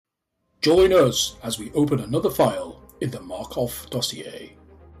Join us as we open another file in the Markov dossier.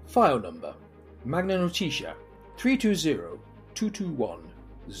 File number Magna Notitia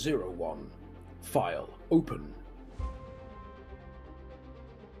 320-221-01. File open.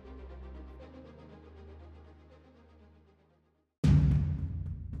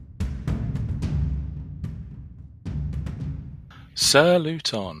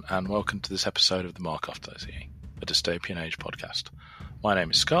 Salute on, and welcome to this episode of the Markov dossier, a dystopian age podcast. My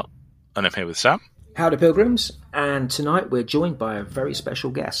name is Scott, and I'm here with Sam. Howdy pilgrims, and tonight we're joined by a very special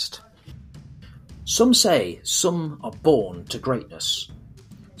guest. Some say some are born to greatness.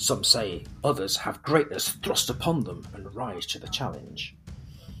 Some say others have greatness thrust upon them and rise to the challenge.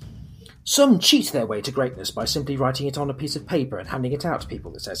 Some cheat their way to greatness by simply writing it on a piece of paper and handing it out to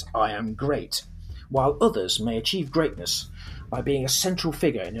people that says, I am great, while others may achieve greatness by being a central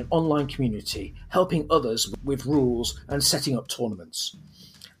figure in an online community, helping others with rules and setting up tournaments.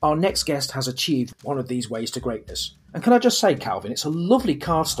 Our next guest has achieved one of these ways to greatness. And can I just say, Calvin, it's a lovely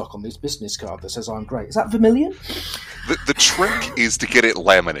cardstock on this business card that says I'm great. Is that Vermilion? The trick is to get it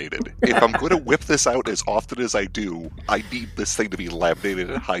laminated. If I'm going to whip this out as often as I do, I need this thing to be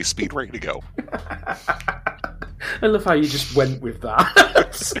laminated at high speed, ready to go. I love how you just went with that.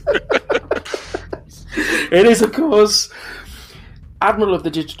 It is, of course, Admiral of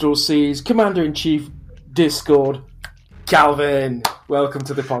the Digital Seas, Commander-in-Chief, Discord, Calvin. Welcome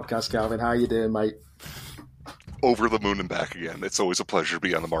to the podcast, Calvin. How you doing, mate? Over the moon and back again. It's always a pleasure to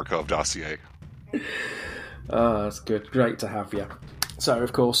be on the Markov dossier. Oh, that's good. Great to have you. So,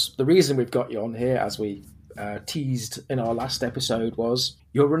 of course, the reason we've got you on here, as we teased in our last episode, was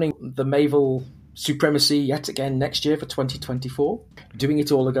you're running the Mavel Supremacy yet again next year for 2024, doing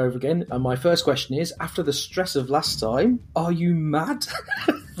it all over again. And my first question is, after the stress of last time, are you mad?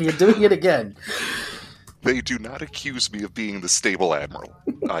 You're doing it again. They do not accuse me of being the stable admiral.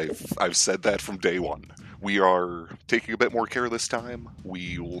 I've said that from day one. We are taking a bit more care this time.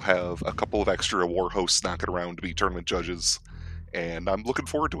 We will have a couple of extra war hosts knocking around to be tournament judges, and I'm looking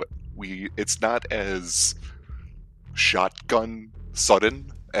forward to it. It's not as shotgun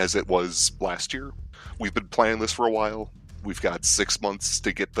sudden as it was last year. We've been planning this for a while. We've got 6 months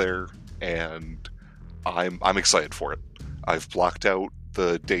to get there, and I'm excited for it. I've blocked out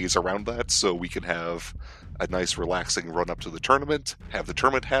the days around that so we can have a nice relaxing run up to the tournament, have the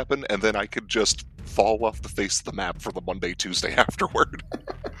tournament happen, and then I could just fall off the face of the map for the Monday, Tuesday afterward.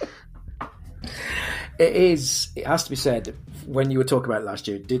 It has to be said, when you were talking about it last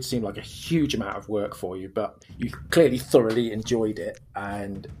year, it did seem like a huge amount of work for you, but you clearly thoroughly enjoyed it,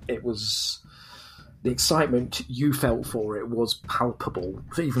 and it was... the excitement you felt for it was palpable,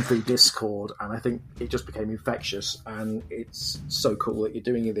 even through Discord, and I think it just became infectious, and it's so cool that you're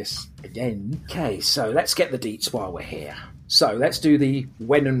doing this again. Okay, so let's get the deets while we're here. So let's do the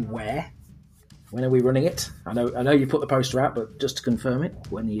when and where. When are we running it? I know you put the poster out, but just to confirm it,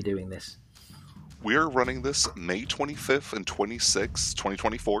 when are you doing this? We are running this May 25th and 26th,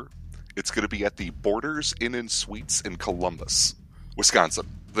 2024. It's going to be at the Borders Inn and Suites in Columbus, Wisconsin.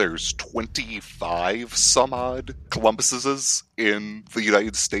 There's 25 some odd Columbuses in the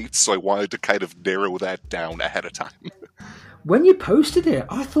United States, so I wanted to kind of narrow that down ahead of time. When you posted it,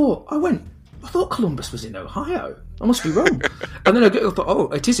 I thought Columbus was in Ohio. I must be wrong. And then I thought, oh,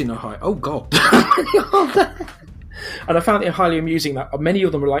 it is in Ohio. Oh, God. And I found it highly amusing that many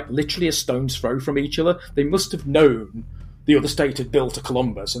of them were like literally a stone's throw from each other. They must have known the other state had built a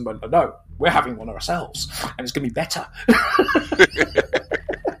Columbus and went, no, we're having one ourselves, and it's going to be better.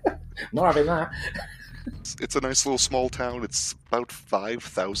 Not having that. It's a nice little small town. It's about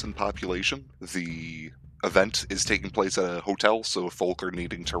 5,000 population. The event is taking place at a hotel, so if folk are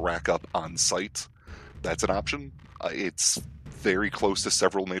needing to rack up on site, that's an option. It's very close to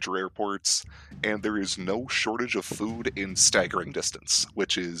several major airports, and there is no shortage of food in staggering distance,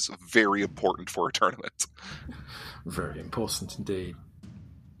 which is very important for a tournament. Very important indeed.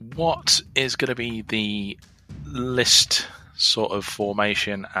 What is going to be the list sort of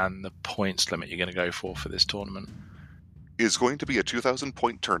formation and the points limit you're going to go for this tournament? Is going to be a 2,000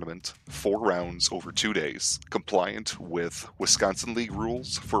 point tournament, 4 rounds over 2 days, compliant with Wisconsin League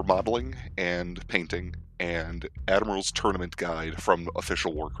rules for modeling and painting, and Admiral's Tournament Guide from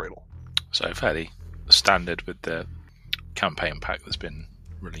Official War Cradle. So fairly standard with the campaign pack that's been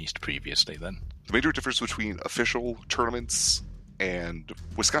released previously then. The major difference between official tournaments and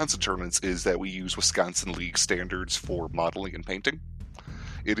Wisconsin tournaments is that we use Wisconsin League standards for modeling and painting.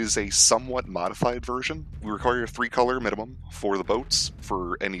 It is a somewhat modified version. We require a 3-color minimum for the boats.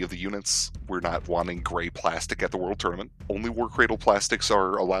 For any of the units, we're not wanting gray plastic at the World Tournament. Only War Cradle plastics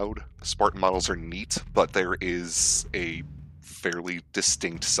are allowed. Spartan models are neat, but there is a fairly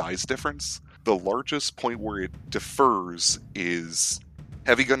distinct size difference. The largest point where it differs is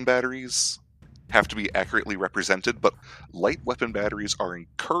heavy gun batteries have to be accurately represented, but light weapon batteries are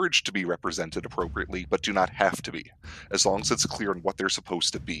encouraged to be represented appropriately, but do not have to be, as long as it's clear on what they're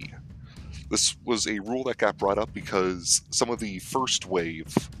supposed to be. This was a rule that got brought up because some of the first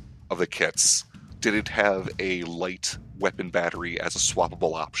wave of the kits didn't have a light weapon battery as a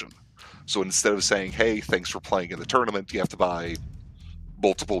swappable option. So instead of saying, hey, thanks for playing in the tournament, you have to buy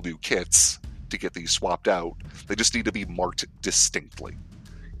multiple new kits to get these swapped out, they just need to be marked distinctly.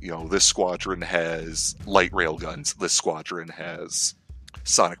 This squadron has light railguns, this squadron has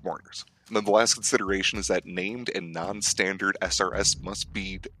sonic mortars. And then the last consideration is that named and non-standard SRS must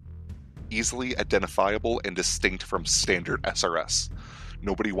be easily identifiable and distinct from standard SRS.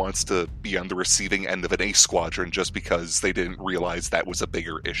 Nobody wants to be on the receiving end of an ace squadron just because they didn't realize that was a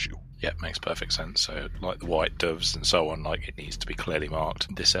bigger issue. Yeah, makes perfect sense. So, like the white doves and so on, it needs to be clearly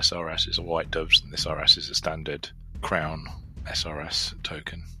marked. This SRS is a white doves, and this RS is a standard crown SRS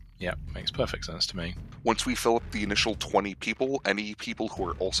token. Yeah, makes perfect sense to me. Once we fill up the initial 20 people, any people who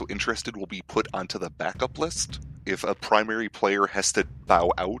are also interested will be put onto the backup list. If a primary player has to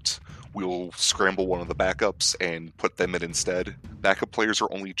bow out, we'll scramble one of the backups and put them in instead. Backup players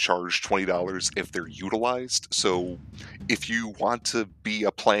are only charged $20 if they're utilized, so if you want to be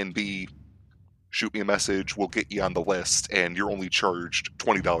a plan B, shoot me a message, we'll get you on the list, and you're only charged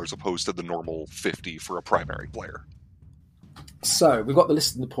 $20 opposed to the normal $50 for a primary player. So, we've got the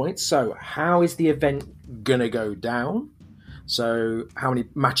list and the points. So, how is the event going to go down? So, how many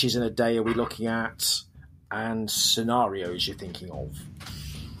matches in a day are we looking at? And scenarios you're thinking of?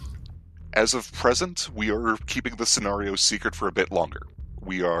 As of present, we are keeping the scenarios secret for a bit longer.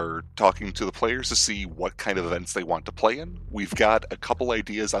 We are talking to the players to see what kind of events they want to play in. We've got a couple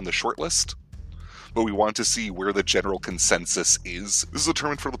ideas on the shortlist, but we want to see where the general consensus is. This is a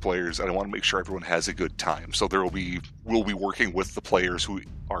tournament for the players, and I want to make sure everyone has a good time. So we'll be working with the players who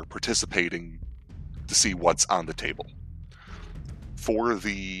are participating to see what's on the table. For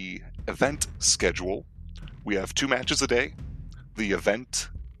the event schedule, we have 2 matches a day. The event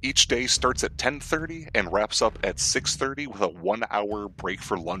each day starts at 10:30 and wraps up at 6:30 with a 1-hour break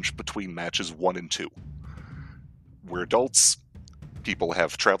for lunch between matches 1 and 2. We're adults. People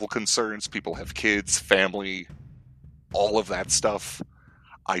have travel concerns, people have kids, family, all of that stuff.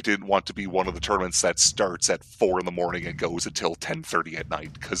 I didn't want to be one of the tournaments that starts at 4 in the morning and goes until 10:30 at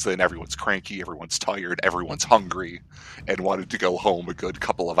night, because then everyone's cranky, everyone's tired, everyone's hungry, and wanted to go home a good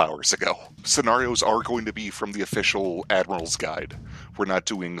couple of hours ago. Scenarios are going to be from the official Admiral's Guide. We're not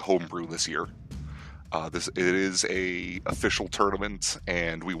doing homebrew this year. It is a official tournament,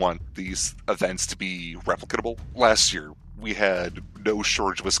 and we want these events to be replicable. Last year, we had no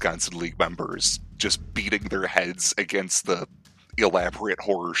shortage of Wisconsin League members just beating their heads against the elaborate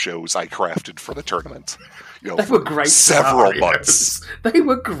horror shows I crafted for the tournament. They were great several scenarios. months. They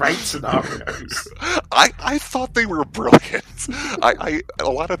were great scenarios. I thought they were brilliant. A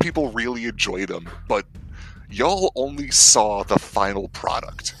lot of people really enjoyed them, but y'all only saw the final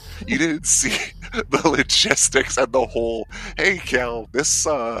product. You didn't see the logistics and the whole, hey Cal, this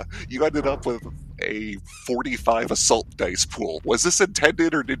you ended up with a 45 assault dice pool. Was this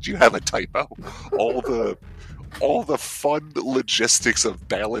intended or did you have a typo? All the fun logistics of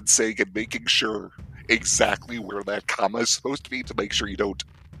balancing and making sure exactly where that comma is supposed to be to make sure you don't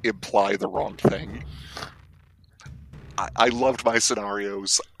imply the wrong thing. I loved my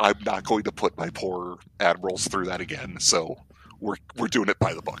scenarios. I'm not going to put my poor admirals through that again, so we're doing it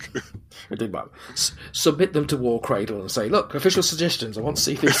by the book. Submit them to War Cradle and say, look, official suggestions. I want to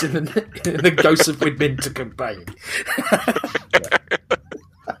see this in the Ghosts of Midwinter campaign.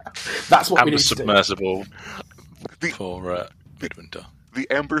 That's what we need to do. Amber Submersible for Midwinter. The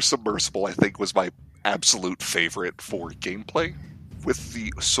Amber Submersible, I think, was my absolute favorite for gameplay, with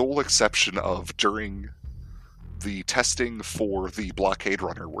the sole exception of during the testing for the Blockade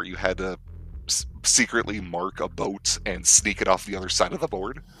Runner, where you had to secretly mark a boat and sneak it off the other side of the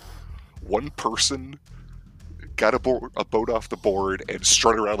board. One person got a boat off the board and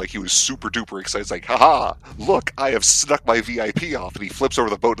strutted around like he was super duper excited. It's like, haha, look, I have snuck my VIP off. And he flips over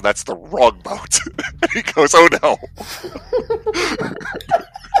the boat and that's the wrong boat. And he goes, oh no.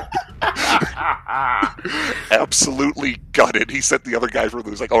 Absolutely gutted. He sent the other guy from there.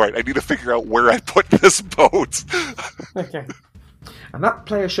 He was like, all right, I need to figure out where I put this boat. Okay. And that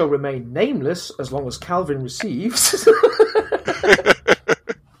player shall remain nameless as long as Calvin receives.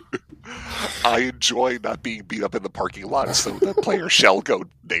 I enjoy not being beat up in the parking lot, so the player shall go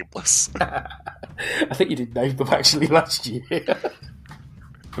nameless. I think you did name them actually last year.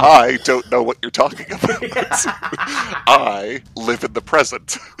 I don't know what you're talking about. I live in the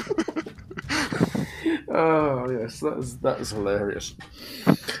present. Oh, yes, that is hilarious.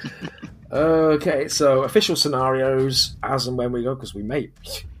 Okay, so official scenarios as and when we go, because we may,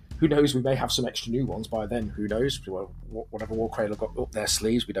 who knows, we may have some extra new ones by then, who knows, well, whatever Warcradle got up their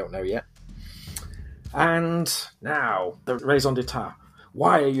sleeves, we don't know yet. And now, the raison d'etat.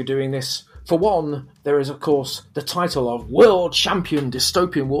 Why are you doing this? For one, there is, of course, the title of World Champion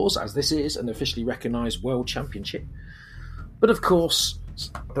Dystopian Wars, as this is an officially recognised World Championship. But of course,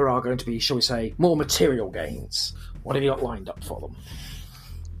 there are going to be, shall we say, more material gains. What have you got lined up for them?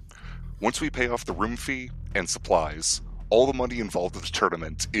 Once we pay off the room fee and supplies, all the money involved in the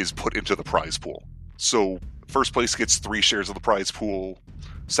tournament is put into the prize pool. So, first place gets 3 shares of the prize pool,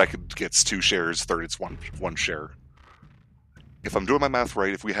 second gets 2 shares, third gets one share. If I'm doing my math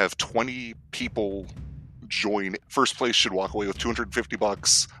right, if we have 20 people join, first place should walk away with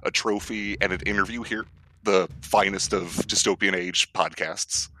 $250, a trophy, and an interview here, the finest of Dystopian Age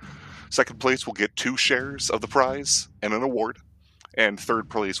podcasts. Second place will get 2 shares of the prize and an award, and third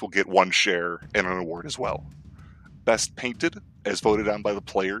place will get 1 share and an award as well. Best painted, as voted on by the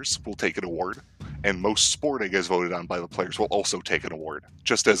players, will take an award, and most sporting, as voted on by the players, will also take an award,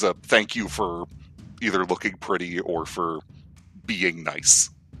 just as a thank you for either looking pretty or for being nice.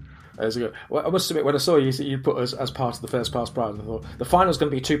 Well, I must admit, when I saw you put us as part of the first past prize, I thought the final's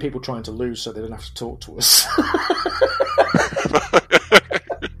going to be 2 people trying to lose, so they don't have to talk to us.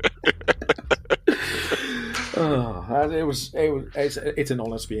 And it's an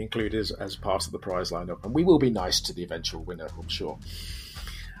honour to be included as part of the prize lineup, and we will be nice to the eventual winner, I'm sure.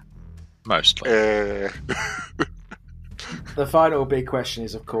 Mostly. The final big question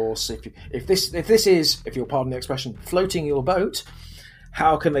is, of course, if this is, if you'll pardon the expression, floating your boat,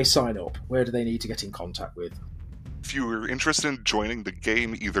 how can they sign up? Where do they need to get in contact with? If you're interested in joining the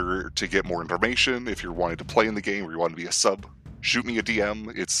game, either to get more information, if you're wanting to play in the game, or you want to be a sub, shoot me a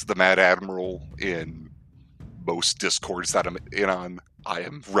DM. It's the Mad Admiral in most Discords that I'm in on. I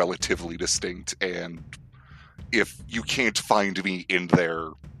am relatively distinct, and if you can't find me in there,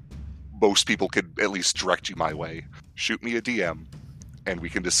 most people could at least direct you my way. Shoot me a DM, and we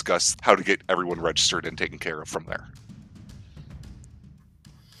can discuss how to get everyone registered and taken care of from there.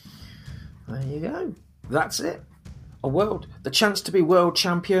 There you go. That's it. The chance to be world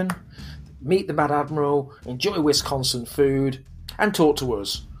champion, meet the Mad Admiral, enjoy Wisconsin food, and talk to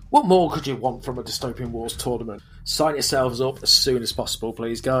us. What more could you want from a Dystopian Wars tournament? Sign yourselves up as soon as possible,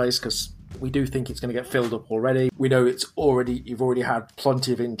 please, guys, because we do think it's going to get filled up already. We know you've already had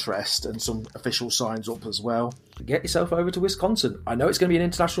plenty of interest and some official signs up as well. Get yourself over to Wisconsin. I know it's going to be an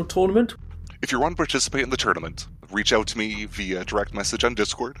international tournament. If you want to participate in the tournament, reach out to me via direct message on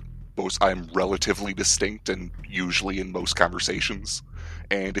Discord. I'm relatively distinct and usually in most conversations.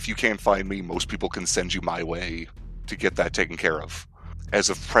 And if you can't find me, most people can send you my way to get that taken care of. As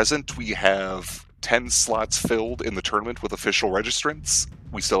of present, we have 10 slots filled in the tournament with official registrants.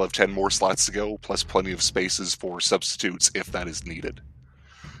 We still have 10 more slots to go, plus plenty of spaces for substitutes if that is needed.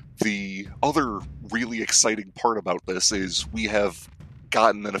 The other really exciting part about this is we have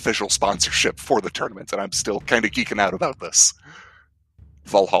gotten an official sponsorship for the tournament, and I'm still kind of geeking out about this.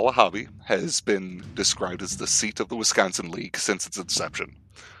 Valhalla Hobby has been described as the seat of the Wisconsin League since its inception.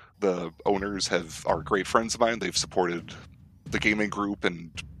 The owners are great friends of mine. They've supported the gaming group and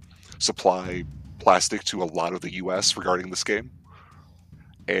supply plastic to a lot of the US regarding this game.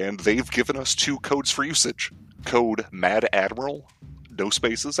 And they've given us 2 codes for usage. Code Mad Admiral, no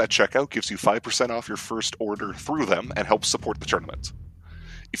spaces, at checkout gives you 5% off your first order through them and helps support the tournament.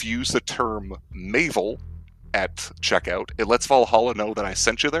 If you use the term Mavel at checkout, it lets Valhalla know that I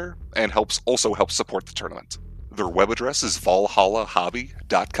sent you there and also helps support the tournament. Their web address is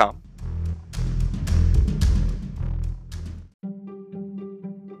valhallahobby.com.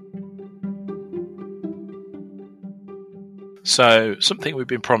 So, something we've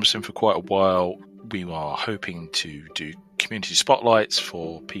been promising for quite a while, we are hoping to do community spotlights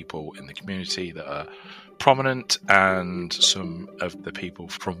for people in the community that are prominent, and some of the people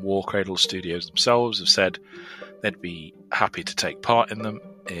from Warcradle Studios themselves have said they'd be happy to take part in them.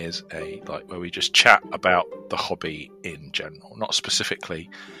 Is where we just chat about the hobby in general, not specifically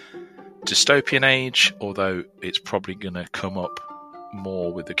Dystopian Age, although it's probably going to come up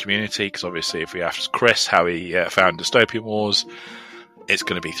more with the community, because obviously if we ask Chris how he found Dystopian Wars, it's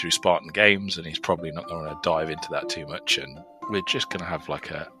going to be through Spartan Games, and he's probably not going to dive into that too much, and we're just going to have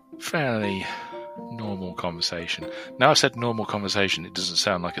like a fairly normal conversation. Now I said normal conversation, it doesn't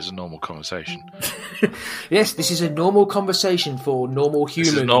sound like it's a normal conversation. Yes, this is a normal conversation for normal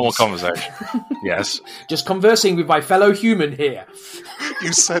humans. This is a normal conversation. Yes. Just conversing with my fellow human here.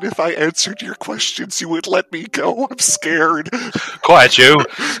 You said if I answered your questions, you would let me go. I'm scared. Quiet, you!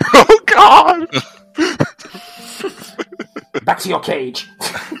 Oh, God! Back to your cage.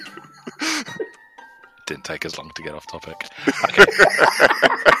 Didn't take as long to get off topic. Okay.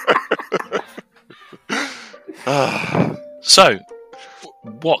 So,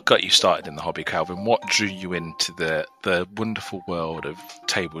 what got you started in the hobby, Calvin? What drew you into the wonderful world of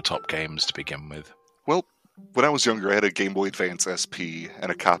tabletop games to begin with? Well, when I was younger, I had a Game Boy Advance SP and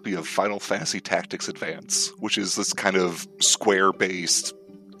a copy of Final Fantasy Tactics Advance, which is this kind of square-based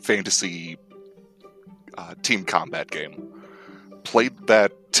fantasy team combat game. Played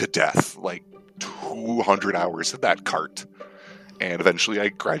that to death, like 200 hours of that cart. And eventually I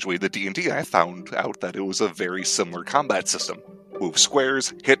graduated to D&D, and I found out that it was a very similar combat system. Move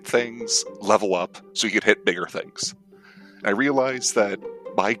squares, hit things, level up, so you could hit bigger things. And I realized that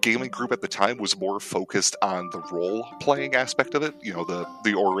my gaming group at the time was more focused on the role-playing aspect of it, you know,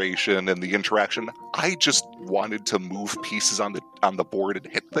 the oration and the interaction. I just wanted to move pieces on the board and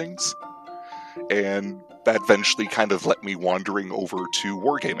hit things. And that eventually kind of let me wandering over to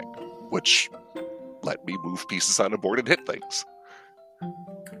wargaming, which let me move pieces on a board and hit things.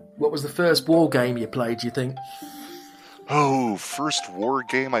 What was the first war game you played, do you think? Oh, first war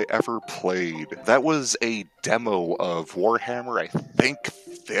game I ever played. That was a demo of Warhammer, I think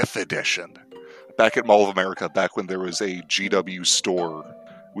 5th edition. Back at Mall of America, back when there was a GW store.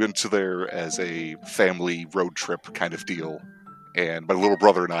 We went to there as a family road trip kind of deal. And my little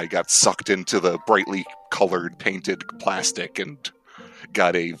brother and I got sucked into the brightly colored, painted plastic and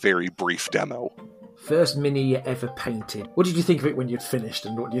got a very brief demo. First mini you ever painted. What did you think of it when you'd finished,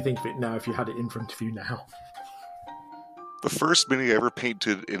 and what do you think of it now if you had it in front of you now? The first mini I ever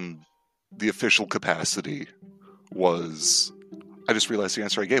painted in the official capacity was... I just realized the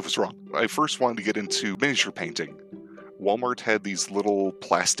answer I gave was wrong. I first wanted to get into miniature painting. Walmart had these little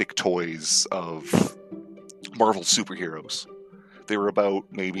plastic toys of Marvel superheroes. They were about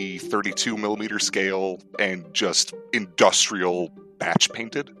maybe 32 millimeter scale and just industrial batch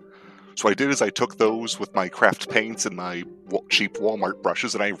painted. So what I did is I took those with my craft paints and my cheap Walmart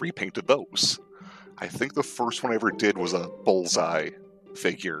brushes and I repainted those. I think the first one I ever did was a Bullseye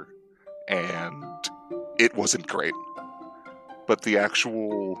figure, and it wasn't great. But the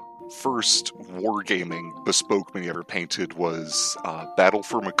actual first wargaming bespoke mini I ever painted was Battle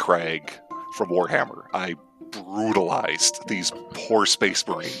for McCrag from Warhammer. I brutalized these poor Space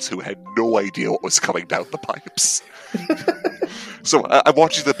Marines who had no idea what was coming down the pipes. So I'm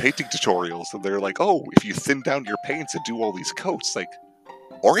watching the painting tutorials, and they're like, oh, if you thin down your paints and do all these coats, like,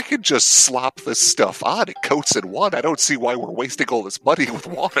 or I could just slop this stuff on. It coats in one. I don't see why we're wasting all this money with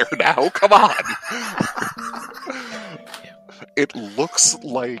water now. Come on. It looked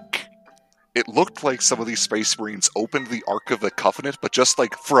like some of these Space Marines opened the Ark of the Covenant, but just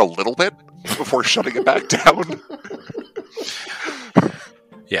like for a little bit before shutting it back down.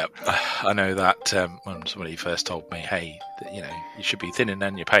 Yeah, I know that when somebody first told me, hey, you should be thinning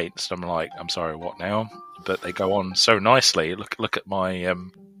down your paints, I'm like, I'm sorry, what now? But they go on so nicely. Look at my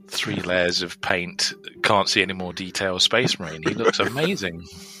 3 layers of paint. Can't see any more detail. Space Marine. He looks amazing.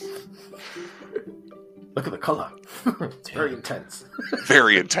 Look at the colour. It's very intense.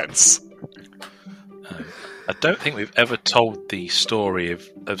 Very intense. I don't think we've ever told the story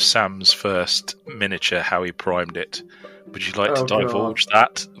of Sam's first miniature, how he primed it. Would you like to divulge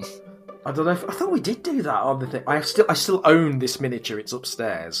that? I don't know. I thought we did do that on the thing. I still own this miniature. It's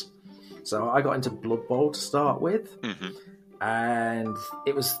upstairs. So I got into Blood Bowl to start with, and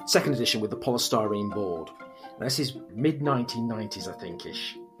it was 2nd edition with the polystyrene board. And this is mid-1990s, I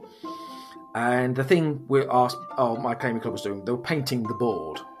think-ish. And the thing my gaming club was doing, they were painting the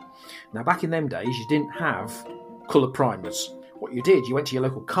board. Now, back in them days, you didn't have colour primers. What you did, you went to your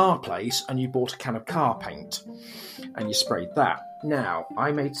local car place and you bought a can of car paint, and you sprayed that. Now,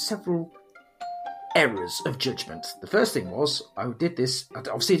 I made several errors of judgment. The first thing was, I did this,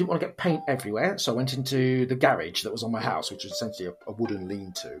 obviously I didn't want to get paint everywhere, so I went into the garage that was on my house, which was essentially a wooden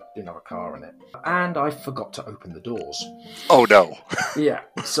lean-to, didn't have a car in it, and I forgot to open the doors. Oh no. Yeah,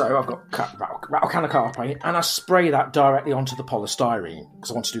 so I've got rattle can of car paint, and I spray that directly onto the polystyrene,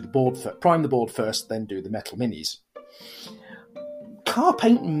 because I want to do the board prime the board first, then do the metal minis. Car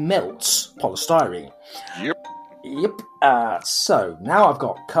paint melts polystyrene. Yep. So now I've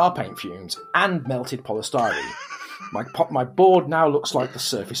got car paint fumes and melted polystyrene. My board now looks like the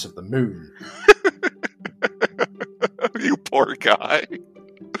surface of the moon. You poor guy.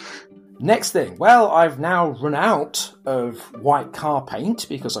 Next thing, well, I've now run out of white car paint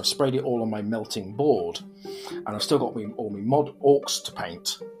because I've sprayed it all on my melting board, and I've still got all my mod orcs to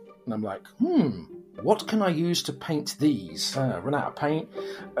paint. And I'm like, what can I use to paint these? Run out of paint.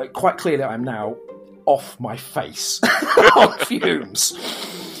 Quite clearly, I'm now off my face on fumes.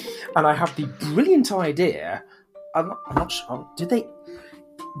 And I have the brilliant idea. I'm not sure. I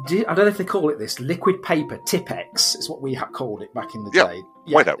don't know if they call it this. Liquid paper, Tipex is what we called it back in the day.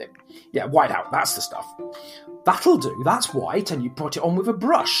 Whiteout. Yeah, whiteout. That's the stuff. That'll do. That's white, and you put it on with a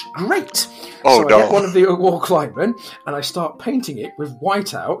brush. Great. Oh, so no. I get one of the wall linemen, and I start painting it with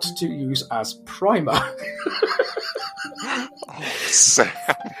whiteout to use as primer. Oh, Sam.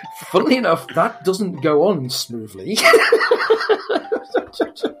 Funnily enough, that doesn't go on smoothly.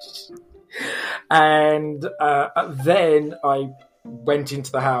 And then I went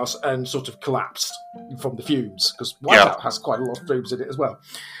into the house and sort of collapsed from the fumes, because whiteout has quite a lot of fumes in it as well.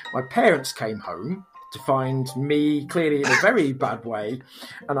 My parents came home to find me clearly in a very bad way,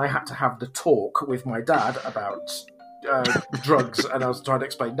 and I had to have the talk with my dad about drugs, and I was trying to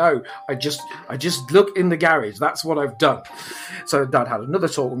explain, no, I just look in the garage, that's what I've done. So Dad had another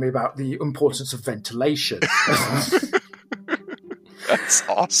talk with me about the importance of ventilation. That's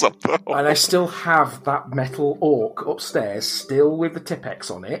awesome, though. And I still have that metal orc upstairs, still with the Tipex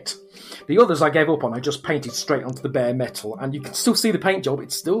on it. The others I gave up on. I just painted straight onto the bare metal, and you can still see the paint job.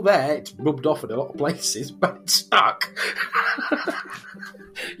 It's still there. It's rubbed off in a lot of places, but it's stuck.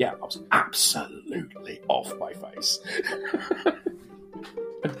 Yeah, I was absolutely off my face.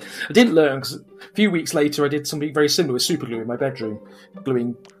 I didn't learn, because a few weeks later I did something very similar with super glue in my bedroom,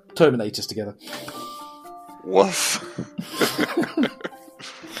 gluing Terminators together. Woof.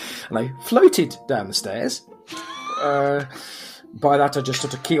 And I floated down the stairs. By that, I just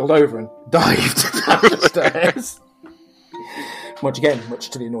sort of keeled over and dived down the stairs. Much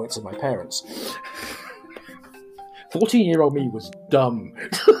to the annoyance of my parents. 14-year-old me was dumb.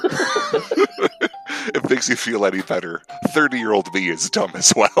 It makes you feel any better. 30-year-old me is dumb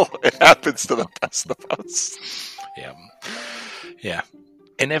as well. It happens to the best of us. Yeah.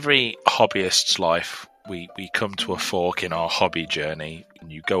 In every hobbyist's life, we come to a fork in our hobby journey,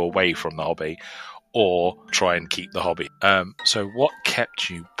 and you go away from the hobby or try and keep the hobby. So what kept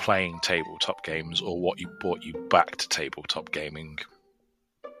you playing tabletop games, or what brought you back to tabletop gaming?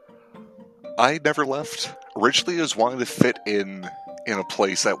 I never left. Originally, I was wanting to fit in a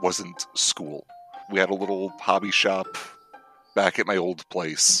place that wasn't school. We had a little hobby shop back at my old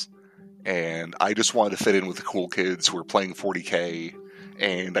place, and I just wanted to fit in with the cool kids who were playing 40K,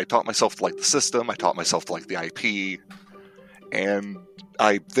 and I taught myself to like the system, I taught myself to like the IP, and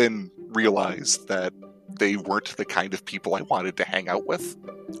I then realized that they weren't the kind of people I wanted to hang out with.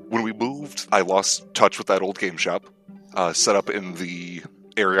 When we moved, I lost touch with that old game shop, set up in the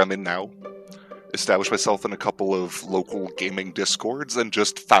area I'm in now, established myself in a couple of local gaming discords, and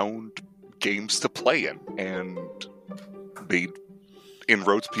just found games to play in, and made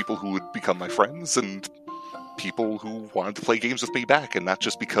inroads to people who would become my friends, and people who wanted to play games with me back, and not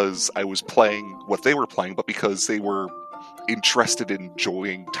just because I was playing what they were playing, but because they were interested in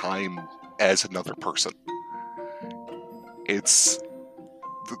enjoying time as another person. It's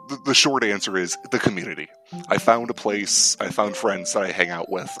the short answer is the community. I found a place, I found friends that I hang out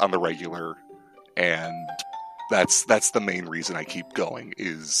with on the regular, and that's the main reason I keep going,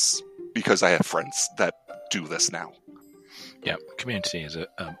 is because I have friends that do this now. Yeah, community is a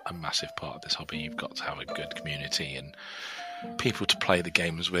massive part of this hobby. You've got to have a good community and people to play the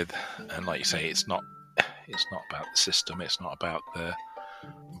games with. And like you say, it's not about the system. It's not about the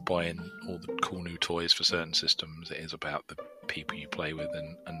buying all the cool new toys for certain systems. It is about the people you play with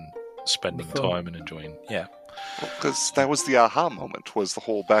and spending time and enjoying. Yeah, because that was the aha moment. Was the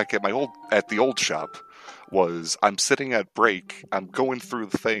whole back at the old shop. Was I'm sitting at break, I'm going through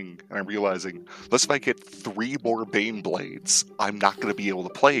the thing, and I'm realizing, unless if I get 3 more Bane Blades, I'm not going to be able to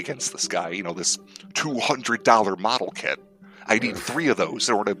play against this guy, this $200 model kit. I need 3 of those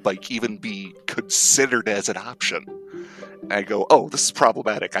in order to, even be considered as an option. And I go, oh, this is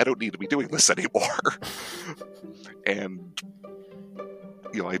problematic, I don't need to be doing this anymore. And,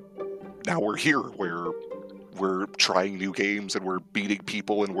 now we're here, where we're trying new games, and we're beating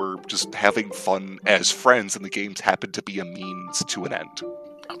people, and we're just having fun as friends, and the games happen to be a means to an end.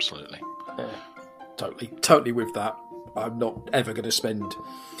 Absolutely. Totally with that. I'm not ever going to spend,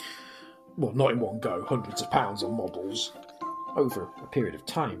 well, not in one go, hundreds of pounds on models over a period of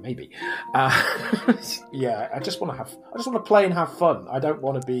time, maybe. Yeah, I just want to play and have fun. I don't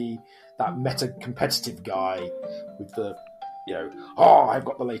want to be that meta competitive guy with the I've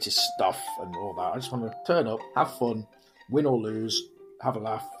got the latest stuff and all that. I just want to turn up, have fun, win or lose, have a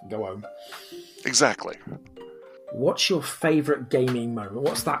laugh, and go home. Exactly. What's your favourite gaming moment?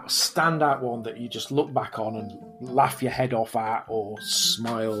 What's that standout one that you just look back on and laugh your head off at or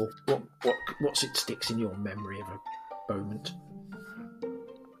smile? What's it sticks in your memory of a moment?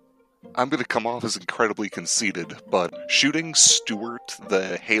 I'm going to come off as incredibly conceited, but shooting Stuart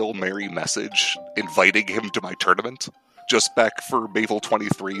the Hail Mary message, inviting him to my tournament, just back for Mayville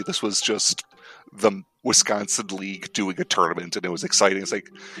 23, this was just the Wisconsin League doing a tournament, and it was exciting. It's like,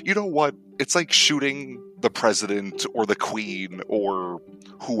 you know what? It's like shooting the president or the queen or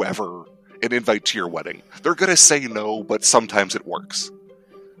whoever an invite to your wedding. They're going to say no, but sometimes it works.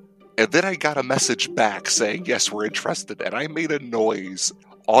 And then I got a message back saying, yes, we're interested, and I made a noise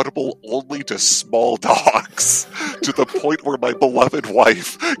audible only to small dogs, to the point where my beloved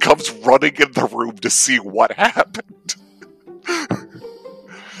wife comes running in the room to see what happened.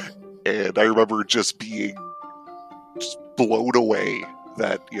 And I remember just being blown away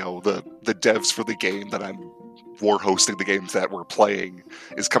that, you know, the devs for the game that I'm war hosting, the games that we're playing,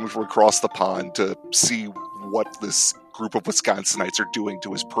 is coming from across the pond to see what this group of Wisconsinites are doing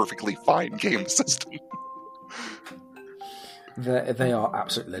to his perfectly fine game system. They are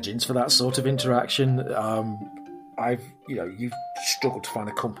absolute legends for that sort of interaction. You've struggled to find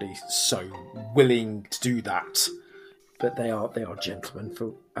a company so willing to do that, but they are gentlemen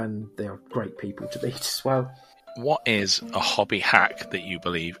and they are great people to meet as well. What is a hobby hack that you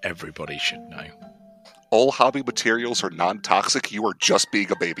believe everybody should know? All hobby materials are non-toxic. You are just being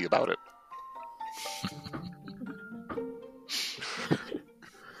a baby about it.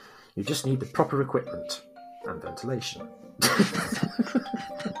 You just need the proper equipment and ventilation.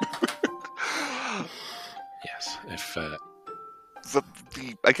 Yes, if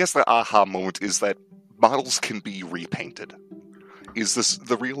I guess the aha moment is that models can be repainted. Is this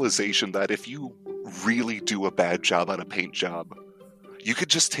the realization that if you really do a bad job on a paint job, you could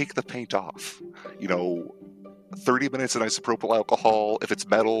just take the paint off. 30 minutes in isopropyl alcohol. If it's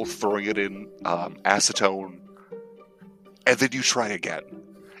metal, throwing it in acetone, and then you try again.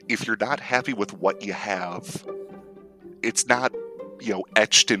 If you're not happy with what you have, it's not,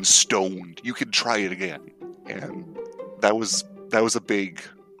 etched in stone. You can try it again. And that was a big,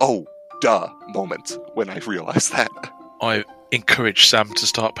 oh, duh moment when I realized that. I encouraged Sam to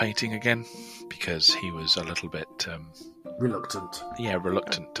start painting again because he was a little bit reluctant. Yeah,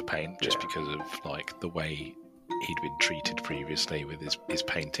 reluctant to paint just because of the way he'd been treated previously with his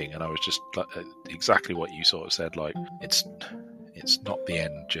painting, and I was just exactly what you sort of said. It's not the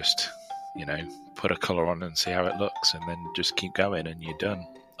end. Just put a colour on and see how it looks, and then just keep going, and you're done.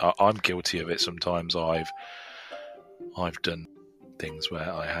 I'm guilty of it sometimes. I've done things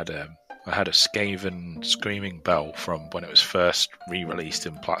where I had a Skaven Screaming Bell from when it was first re-released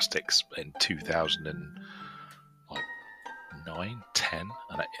in plastics in 2009, 10,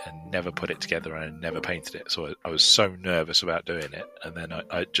 and I never put it together and I never painted it. So I was so nervous about doing it, and then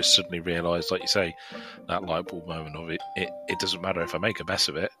I just suddenly realised, like you say, that light bulb moment of it doesn't matter if I make a mess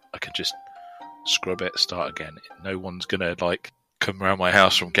of it, I can just scrub it, start again. No one's gonna come around my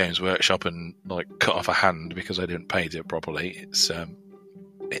house from Games Workshop and cut off a hand because I didn't paint it properly.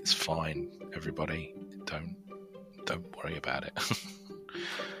 It's fine, everybody. Don't worry about it.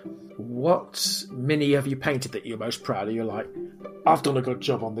 What mini have you painted that you're most proud of? You're like, I've done a good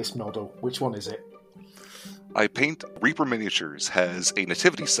job on this model. Which one is it? I paint Reaper Miniatures has a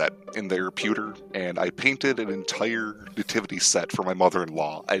nativity set in their pewter, and I painted an entire nativity set for my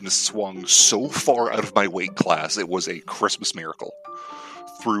mother-in-law and swung so far out of my weight class it was a Christmas miracle.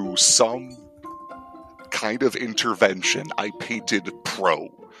 Through some kind of intervention, I painted pro.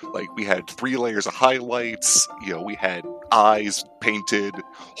 We had 3 layers of highlights, we had eyes painted,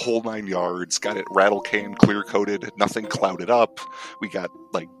 whole 9 yards, got it rattle can clear coated, nothing clouded up. We got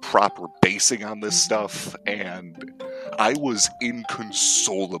proper basing on this stuff, and I was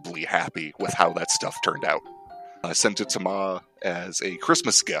inconsolably happy with how that stuff turned out. I sent it to Ma as a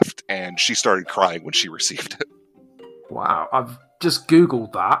Christmas gift, and she started crying when she received it. Wow, I've just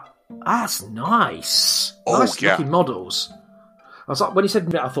Googled that. That's nice. Oh, nice yeah. looking models. I was like, when you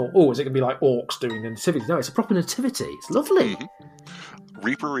said that, I thought, is it going to be like orcs doing the nativity? No, it's a proper nativity. It's lovely. Mm-hmm.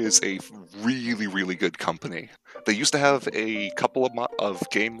 Reaper is a really, really good company. They used to have a couple of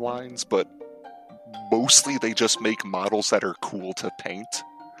game lines, but mostly they just make models that are cool to paint,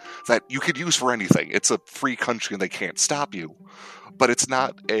 that you could use for anything. It's a free country and they can't stop you. But it's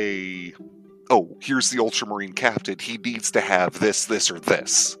not here's the Ultramarine captain. He needs to have this, or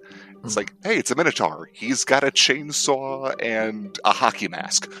this. It's hey, it's a Minotaur. He's got a chainsaw and a hockey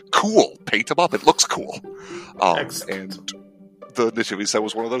mask. Cool. Paint him up. It looks cool. And the nativity set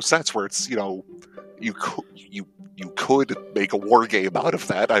was one of those sets where it's, you You could make a war game out of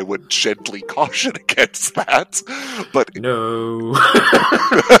that. I would gently caution against that. But No.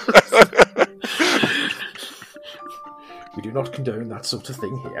 We do not condone that sort of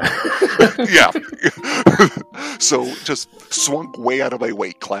thing here. yeah. So just swung way out of my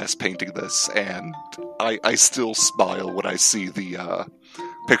weight class painting this, and I still smile when I see the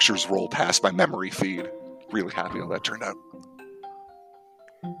pictures roll past my memory feed. Really happy how that turned out.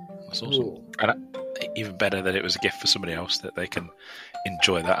 That's awesome. And even better that it was a gift for somebody else that they can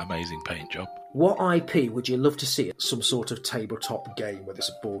enjoy that amazing paint job. What IP would you love to see at some sort of tabletop game, whether it's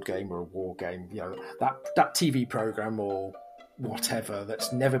a board game or a war game? You know, that TV program or whatever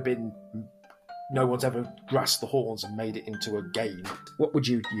that's never been, no one's ever grasped the horns and made it into a game. What would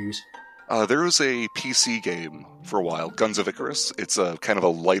you use? There was a PC game for a while, Guns of Icarus. It's a kind of a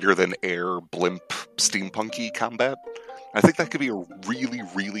lighter-than-air, blimp, steampunky combat. I think that could be a really,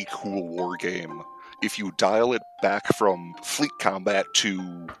 really cool war game if you dial it back from fleet combat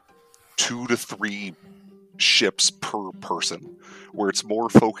to 2 to 3 ships per person, where it's more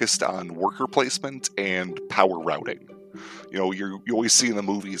focused on worker placement and power routing. You know, you always see in the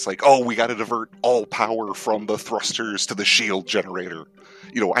movies, like, oh, we got to divert all power from the thrusters to the shield generator.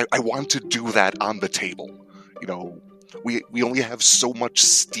 You know, I want to do that on the table. You know, we only have so much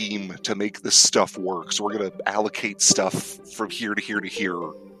steam to make this stuff work, so we're going to allocate stuff from here to here to here.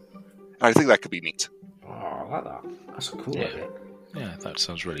 And I think that could be neat. Oh, I like that. That's a cool idea. Yeah, that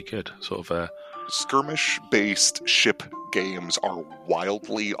sounds really good. Sort of skirmish-based ship games are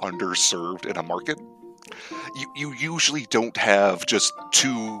wildly underserved in a market. You usually don't have just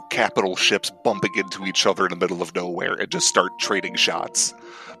 2 capital ships bumping into each other in the middle of nowhere and just start trading shots.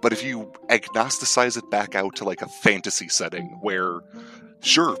 But if you agnosticize it back out to like a fantasy setting where,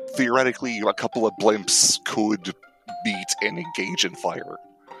 sure, theoretically a couple of blimps could meet and engage in fire,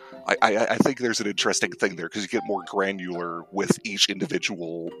 I think there's an interesting thing there because you get more granular with each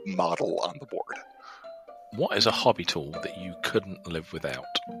individual model on the board. What is a hobby tool that you couldn't live without?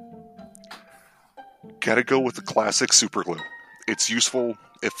 Gotta go with the classic superglue. It's useful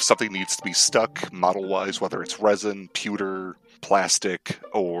if something needs to be stuck model-wise, whether it's resin, pewter, plastic,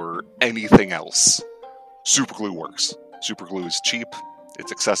 or anything else. Superglue works. Superglue is cheap,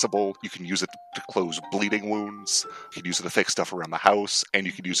 it's accessible, you can use it to close bleeding wounds, you can use it to fix stuff around the house, and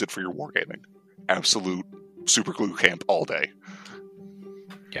you can use it for your wargaming. Absolute superglue camp all day.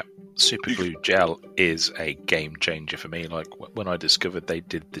 Superglue gel is a game changer for me. Like when I discovered they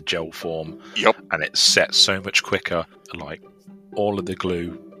did the gel form, and it set so much quicker. Like all of the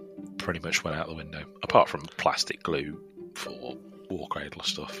glue pretty much went out the window, apart from plastic glue for war cradle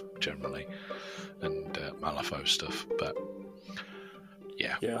stuff generally, and Malifaux stuff. But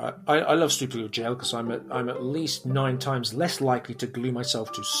yeah, I love superglue gel because I'm at least 9 times less likely to glue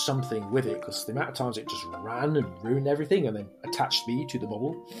myself to something with it because the amount of times it just ran and ruined everything and then attached me to the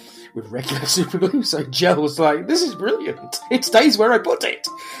bubble with regular superglue. So gel was like, this is brilliant. It stays where I put it.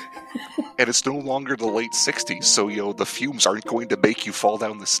 And it's no longer the late 60s, so the fumes aren't going to make you fall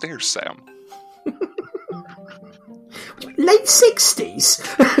down the stairs, Sam. Late 60s?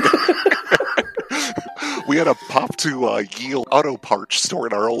 We had a pop to Yale auto parts store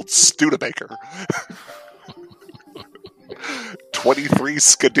in our old Studebaker. 23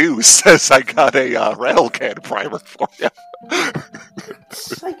 Skidoo says I got a railcan primer for you.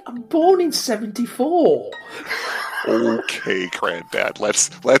 It's like, I'm born in 74. Okay, Granddad,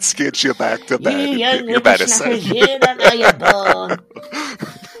 let's get you back to bed and You get young your medicine. whippersnappers, you don't know you're born.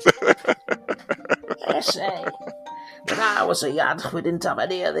 I say, when I was a lad, we didn't have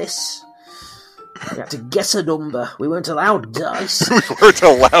any of this. We had to guess a number. We weren't allowed dice. We weren't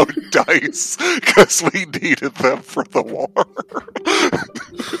allowed dice because we needed them for the war.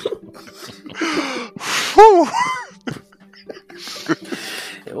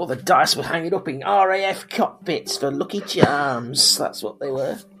 All the dice were hanging up in RAF cockpits for Lucky Charms. That's what they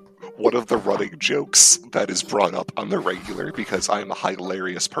were. One of the running jokes that is brought up on the regular, because I'm a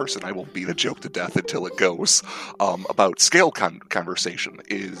hilarious person, I will beat a joke to death until it goes, about scale conversation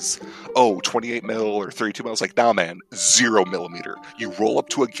is, 28 mil or 32 mil. It's like, nah man, 0 millimeter. You roll up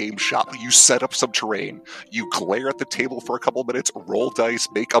to a game shop, you set up some terrain, you glare at the table for a couple minutes, roll dice,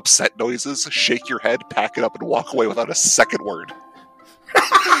 make upset noises, shake your head, pack it up, and walk away without a second word.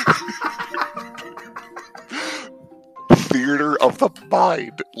 Theater of the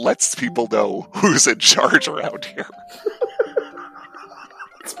mind lets people know who's in charge around here.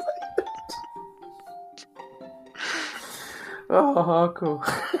 Oh, cool.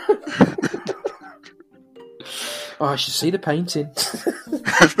 Oh, I should see the painting.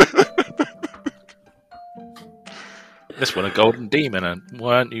 This one a golden demon, and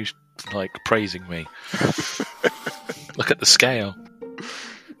why aren't you praising me? Look at the scale.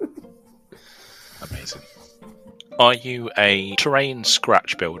 Amazing. Are you a terrain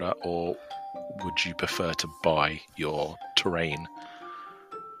scratch builder, or would you prefer to buy your terrain?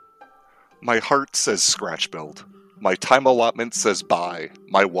 My heart says scratch build. My time allotment says buy.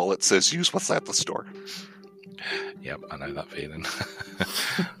 My wallet says use what's at the store. Yep, I know that feeling.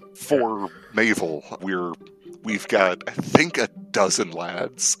 For Mavel, we've got, I think, a dozen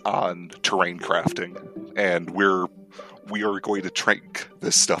lads on terrain crafting, and we are going to crank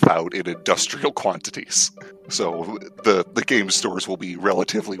this stuff out in industrial quantities. So the game stores will be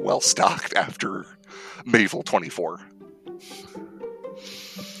relatively well stocked after Mavel 24.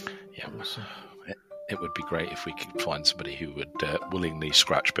 Yeah, it would be great if we could find somebody who would willingly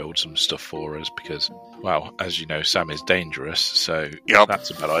scratch build some stuff for us, because, well, as you know, Sam is dangerous, so that's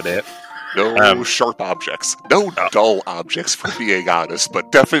a bad idea. No sharp objects. No dull objects, for being honest,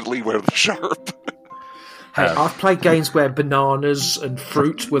 but definitely where the sharp. Hey, I've played games where bananas and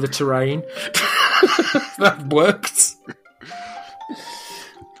fruit were the terrain. That worked.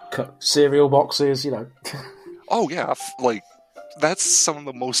 Cereal boxes, you know. Oh, yeah, like, that's some of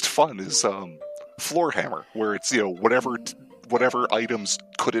the most fun is floor hammer, where it's, whatever items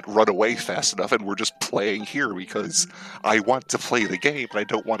couldn't run away fast enough, and we're just playing here because I want to play the game, and I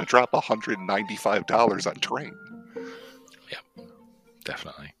don't want to drop $195 on terrain. Yeah,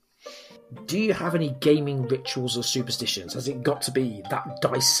 definitely. Do you have any gaming rituals or superstitions? Has it got to be that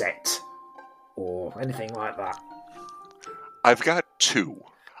dice set? Or anything like that? I've got two.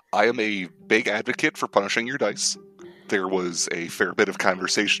 I am a big advocate for punishing your dice. There was a fair bit of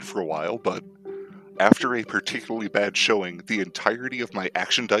conversation for a while, but after a particularly bad showing, the entirety of my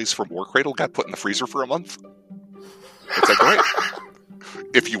action dice from War Cradle got put in the freezer for a month. It's like, all right,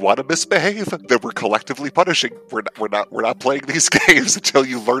 if you want to misbehave, then we're collectively punishing. We're not playing these games until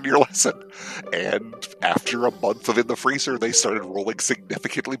you learn your lesson. And after a month of in the freezer, they started rolling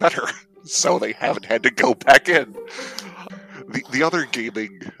significantly better, so they haven't had to go back in. The other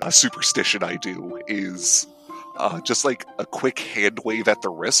gaming superstition I do is just like a quick hand wave at the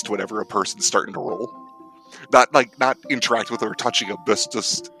wrist whenever a person's starting to roll. Not interact with or touching them,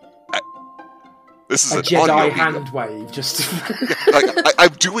 just this is a Jedi hand wave. Just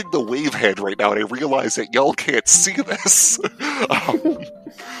I'm doing the wave hand right now, and I realize that y'all can't see this.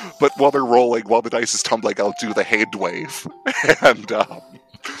 But while they're rolling, while the dice is tumbling, I'll do the hand wave, and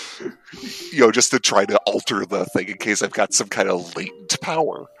just to try to alter the thing in case I've got some kind of latent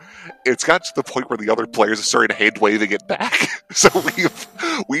power. It's got to the point where the other players are starting hand waving it back. So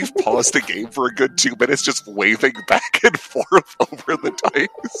we've paused the game for a good 2 minutes, just waving back and forth over the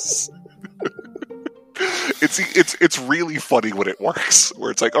dice. It's really funny when it works. Where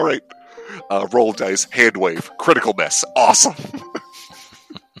it's like, all right, roll dice, hand wave, critical miss, awesome.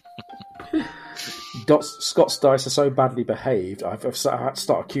 Scott's dice are so badly behaved, I've had to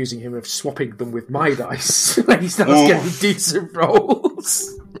start accusing him of swapping them with my dice when he starts getting decent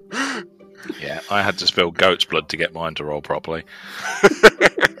rolls. Yeah, I had to spill goat's blood to get mine to roll properly.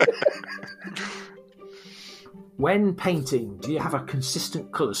 When painting, do you have a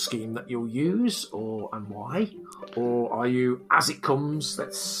consistent colour scheme that you'll use, and why? Or are you, as it comes,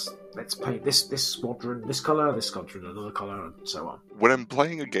 let's paint this squadron this colour, this squadron another colour, and so on? When I'm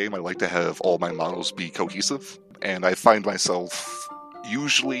playing a game, I like to have all my models be cohesive, and I find myself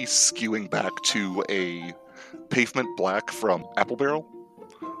usually skewing back to a pavement black from Apple Barrel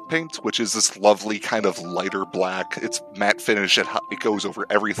paint, which is this lovely kind of lighter black. It's matte finish, it goes over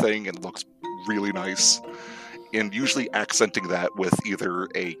everything and looks really nice. And usually accenting that with either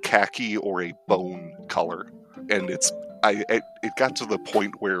a khaki or a bone color. And it got to the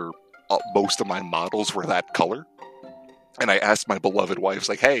point where most of my models were that color. And I asked my beloved wife,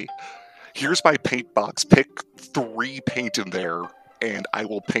 like, hey, here's my paint box, pick 3 paint in there, and I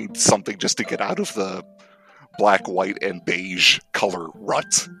will paint something just to get out of the black, white, and beige color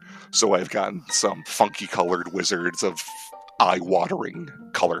rut. So I've gotten some funky colored wizards of eye-watering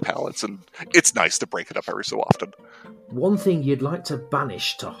color palettes, and it's nice to break it up every so often. One thing you'd like to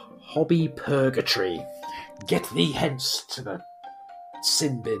banish to hobby purgatory. Get thee hence to the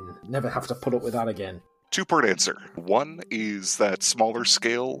sin bin. Never have to put up with that again. 2-part answer. One is that smaller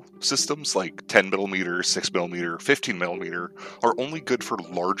scale systems like 10mm, 6mm, 15mm are only good for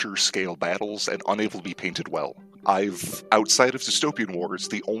larger scale battles and unable to be painted well. Outside of Dystopian Wars,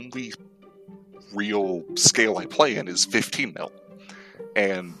 the only real scale I play in is 15mm.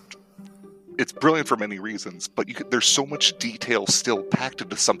 And it's brilliant for many reasons, but there's so much detail still packed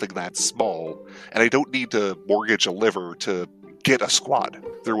into something that small, and I don't need to mortgage a liver to get a squad.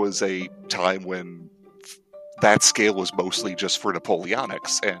 There was a time when that scale was mostly just for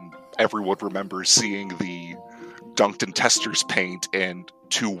Napoleonics, and everyone remembers seeing the dunked in tester's paint and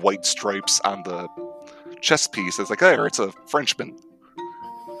 2 white stripes on the chest piece. It's like, there, it's a Frenchman.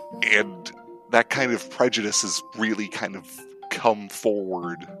 And that kind of prejudice has really kind of come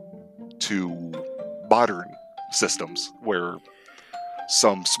forward to modern systems where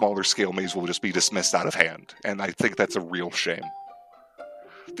some smaller scale maze will just be dismissed out of hand. And I think that's a real shame.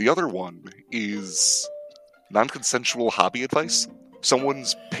 The other one is non-consensual hobby advice.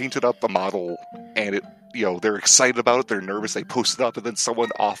 Someone's painted up a model and it, they're excited about it, they're nervous, they post it up, and then someone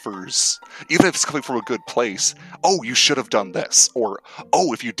offers, even if it's coming from a good place, oh, you should have done this, or,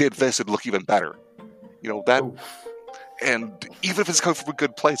 oh, if you did this, it'd look even better. And even if it's coming from a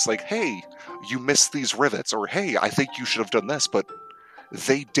good place, like, hey, you missed these rivets, or hey, I think you should have done this, but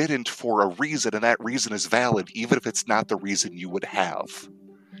they didn't for a reason, and that reason is valid, even if it's not the reason you would have.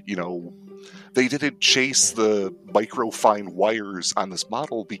 They didn't chase the micro-fine wires on this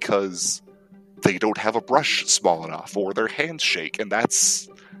model because they don't have a brush small enough, or their hands shake, and that's...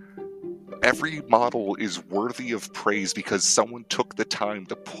 Every model is worthy of praise because someone took the time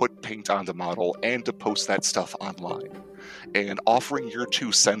to put paint on the model and to post that stuff online. And offering your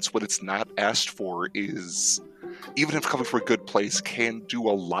 2 cents when it's not asked for is, even if coming from a good place, can do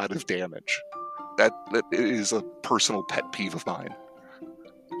a lot of damage. That is a personal pet peeve of mine.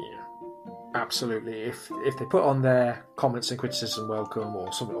 Absolutely. If they put on their comments and criticism welcome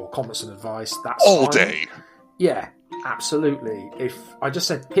or something, or comments and advice, that's all fine. Day. Yeah, absolutely. If I just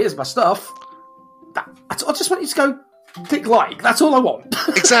said, here's my stuff, I just want you to go click like. That's all I want.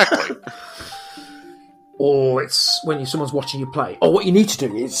 Exactly. Or it's when someone's watching you play. Or what you need to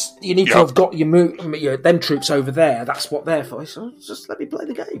do is you need to have got your them troops over there. That's what they're for. So just let me play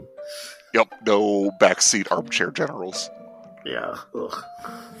the game. Yep. No backseat armchair generals. Yeah. Ugh.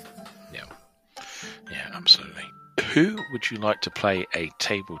 Yeah, absolutely. Who would you like to play a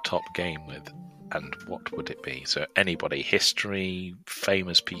tabletop game with, and what would it be? So anybody, history,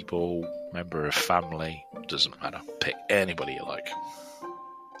 famous people, member of family, doesn't matter. Pick anybody you like.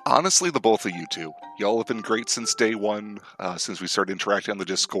 Honestly, the both of you two. Y'all have been great since day one, since we started interacting on the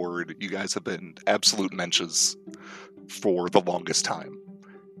Discord. You guys have been absolute menches for the longest time.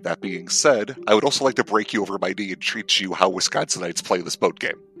 That being said, I would also like to break you over my knee and teach you how Wisconsinites play this boat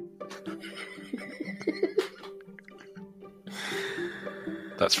game.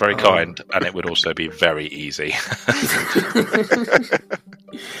 That's very kind, and it would also be very easy.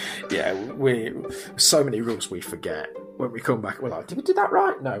 Yeah, we so many rules we forget. When we come back, we're like, did we do that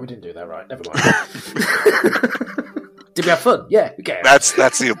right? No, we didn't do that right. Never mind. Did we have fun? Yeah, we get it.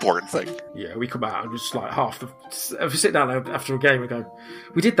 That's the important thing. Yeah, we come out and just like if we sit down after a game and go,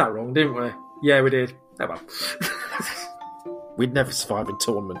 we did that wrong, didn't we? Yeah, we did. Oh well. We'd never survive in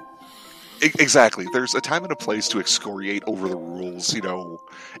tournament. Exactly. There's a time and a place to excoriate over the rules,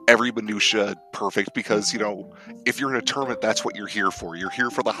 every minutia perfect, because, if you're in a tournament, that's what you're here for. You're here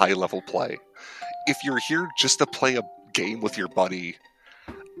for the high-level play. If you're here just to play a game with your buddy,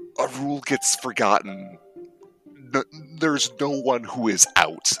 a rule gets forgotten. There's no one who is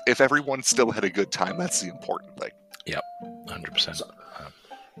out. If everyone still had a good time, that's the important thing. Yep, 100%.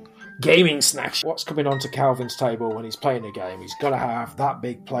 Gaming snacks. What's coming onto Calvin's table when he's playing a game? He's got to have that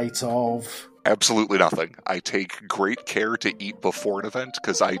big plate of... Absolutely nothing. I take great care to eat before an event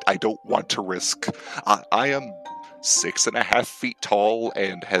because I don't want to risk... I am 6.5 feet tall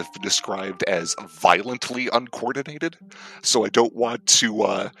and have been described as violently uncoordinated, so I don't want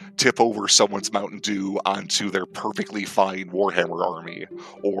to tip over someone's Mountain Dew onto their perfectly fine Warhammer army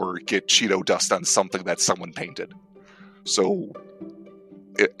or get Cheeto dust on something that someone painted. So...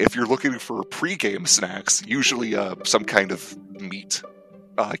 if you're looking for pre-game snacks, usually some kind of meat,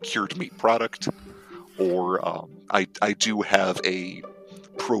 cured meat product, or I do have a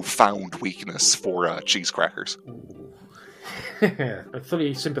profound weakness for cheese crackers. I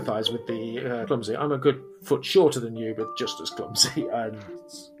fully sympathise with the clumsy. I'm a good foot shorter than you, but just as clumsy. And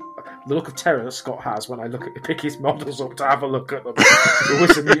the look of terror that Scott has when I pick his models up to have a look at them,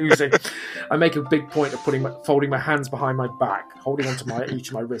 which is amusing. I make a big point of folding my hands behind my back, holding onto each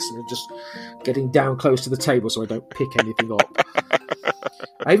of my wrists, and just getting down close to the table so I don't pick anything up.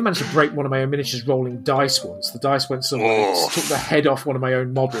 I even managed to break one of my own miniatures rolling dice once. The dice went somewhere, took the head off one of my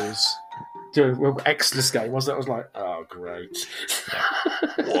own models. During an Exodus game, wasn't it? I was like, oh, great.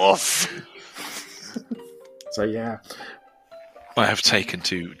 Woof. So, yeah. I have taken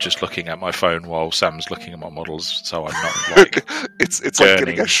to just looking at my phone while Sam's looking at my models, so I'm not like... it's like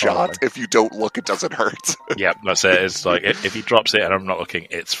getting a shot. If you don't look, it doesn't hurt. Yep, that's it. It's like, if he drops it and I'm not looking,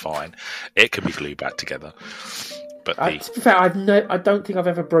 it's fine. It can be glued back together. But to be fair, I don't think I've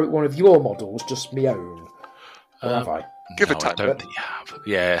ever broke one of your models, just my own. Or have I? Give it time. I don't think you have.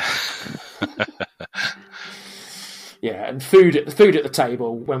 Yeah. Yeah, and food at the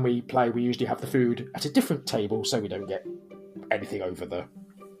table. When we play, we usually have the food at a different table so we don't get anything over the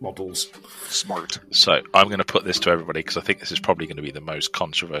models. Smart. So I'm going to put this to everybody because I think this is probably going to be the most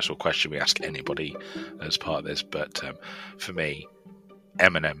controversial question we ask anybody as part of this. But for me,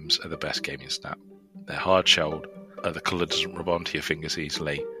 M&Ms are the best gaming snack. They're hard-shelled. The colour doesn't rub onto your fingers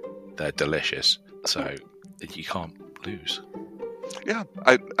easily. They're delicious. So you can't lose. Yeah,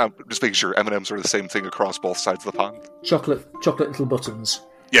 I'm just making sure M&Ms are the same thing across both sides of the pond. Chocolate little buttons.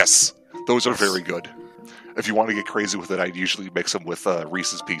 Yes, those are very good. If you want to get crazy with it, I'd usually mix them with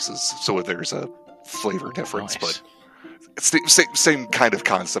Reese's Pieces, so there's a flavor difference. Nice. But it's same kind of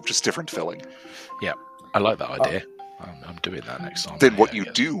concept, just different filling. Yeah, I like that idea. I'm doing that next time. Then what you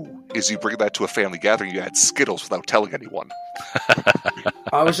do is you bring that to a family gathering, you add Skittles without telling anyone.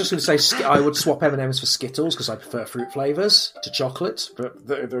 I was just going to say I would swap M&Ms for Skittles because I prefer fruit flavours to chocolate, but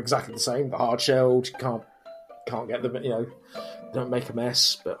they're exactly the same. They're hard-shelled, you can't get them, don't make a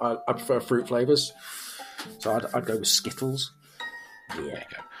mess, but I prefer fruit flavours. So I'd go with Skittles. Yeah. There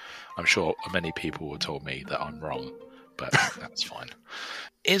you go. I'm sure many people will tell me that I'm wrong, but that's fine.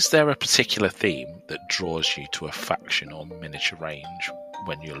 Is there a particular theme that draws you to a faction or miniature range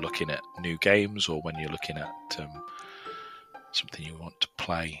when you're looking at new games or when you're looking at something you want to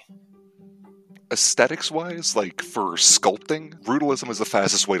play? Aesthetics-wise, like for sculpting, brutalism is the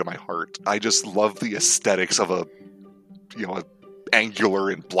fastest way to my heart. I just love the aesthetics of a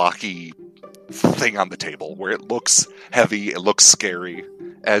angular and blocky thing on the table where it looks heavy, it looks scary.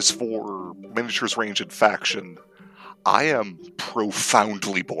 As for miniatures range and faction, I am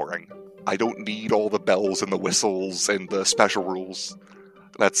profoundly boring. I don't need all the bells and the whistles and the special rules.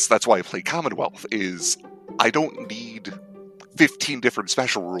 That's why I play Commonwealth, is I don't need 15 different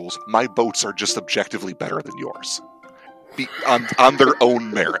special rules. My boats are just objectively better than yours. On their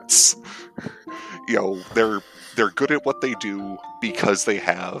own merits. They're good at what they do because they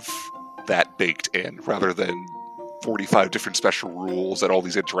have that baked in, rather than 45 different special rules and all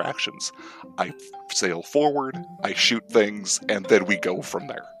these interactions. I sail forward, I shoot things, and then we go from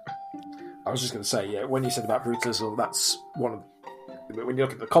there. I was just going to say, yeah, when you said about brutalism, that's one of... When you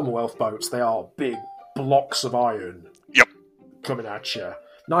look at the Commonwealth boats, they are big blocks of iron. Yep. Coming at you.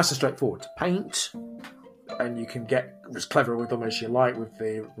 Nice and straightforward to paint, and you can get as clever with them as you like with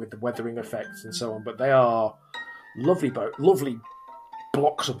the weathering effects and so on, but they are lovely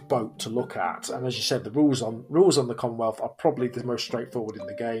blocks of boat to look at, and as you said, the rules on the Commonwealth are probably the most straightforward in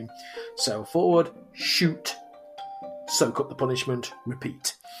the game. Sail forward, shoot, soak up the punishment,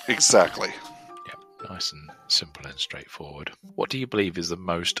 repeat. Exactly. Yeah, nice and simple and straightforward. What do you believe is the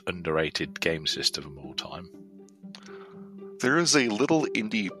most underrated game system of all time? There is a little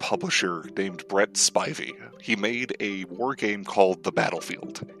indie publisher named Brett Spivey. He made a war game called The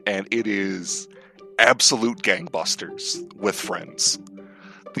Battlefield, and it is absolute gangbusters with friends.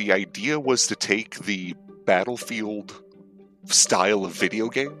 The idea was to take the Battlefield style of video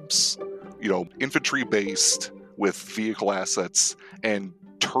games, infantry-based with vehicle assets, and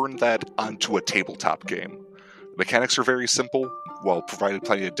turn that onto a tabletop game. The mechanics are very simple, while provided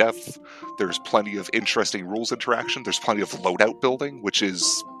plenty of depth. There's plenty of interesting rules interaction. There's plenty of loadout building, which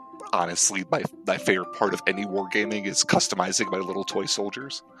is honestly my favorite part of any wargaming, is customizing my little toy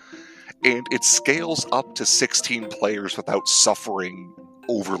soldiers. And it scales up to 16 players without suffering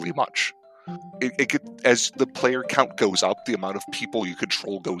overly much. As the player count goes up, the amount of people you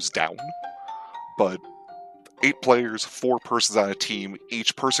control goes down. But 8 players, 4 persons on a team,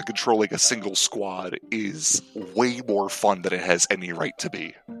 each person controlling a single squad is way more fun than it has any right to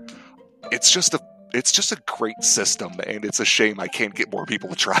be. It's just a great system, and it's a shame I can't get more people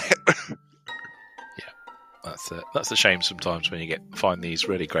to try it. That's the shame sometimes when you find these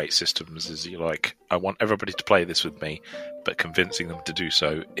really great systems, is you're like, I want everybody to play this with me, but convincing them to do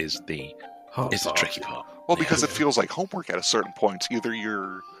so is the tricky part. Well, because it feels like homework at a certain point. Either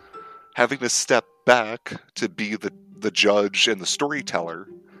you're having to step back to be the judge and the storyteller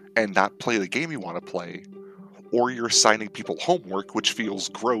and not play the game you want to play, or you're assigning people homework, which feels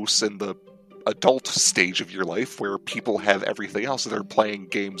gross in the adult stage of your life where people have everything else and they're playing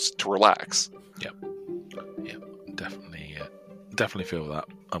games to relax. Yep, definitely feel that.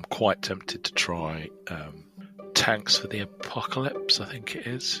 I'm quite tempted to try Tanks for the Apocalypse, I think it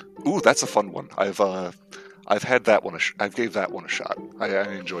is. Ooh, that's a fun one. I've had that one. I've gave that one a shot. I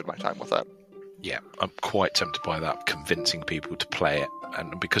enjoyed my time with that. Yeah, I'm quite tempted by that, convincing people to play it,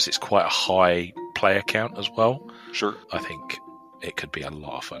 and because it's quite a high player count as well. Sure. I think it could be a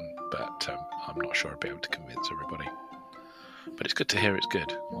lot of fun, but I'm not sure I'd be able to convince everybody. But it's good to hear it's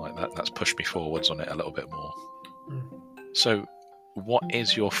good. Like that's pushed me forwards on it a little bit more. So, what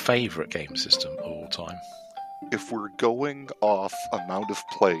is your favourite game system of all time? If we're going off amount of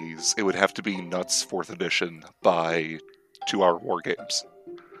plays, it would have to be Nuts 4th edition by 2-hour war games.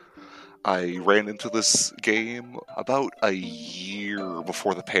 I ran into this game about a year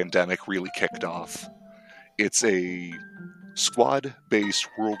before the pandemic really kicked off. It's a squad-based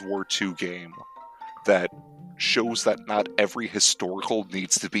World War II game that shows that not every historical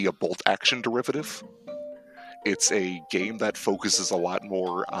needs to be a bolt-action derivative. It's a game that focuses a lot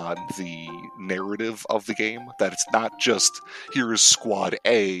more on the narrative of the game, that it's not just, here's Squad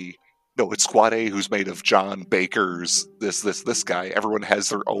A. No, it's Squad A who's made of John Baker's this guy. Everyone has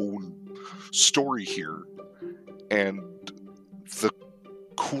their own story here. And the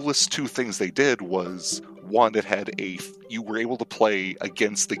coolest two things they did was, one, you were able to play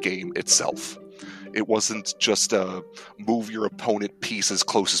against the game itself. It wasn't just a move your opponent piece as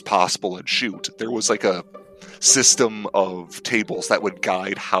close as possible and shoot. There was like a system of tables that would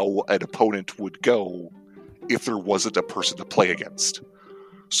guide how an opponent would go if there wasn't a person to play against.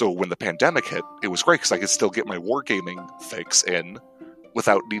 So when the pandemic hit, it was great because I could still get my wargaming fix in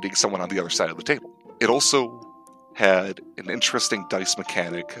without needing someone on the other side of the table. It also had an interesting dice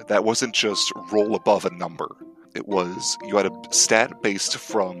mechanic that wasn't just roll above a number. It was, you had a stat based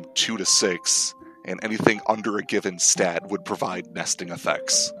from 2 to 6, and anything under a given stat would provide nesting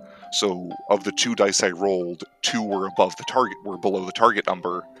effects. So of the 2 dice I rolled, 2 were below the target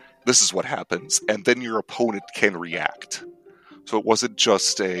number. This is what happens, and then your opponent can react. So it wasn't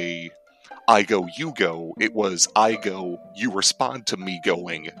just a I go, you go. It was I go, you respond to me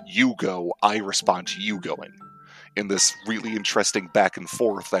going. You go, I respond to you going. In this really interesting back and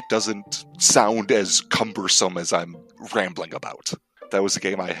forth that doesn't sound as cumbersome as I'm rambling about. That was a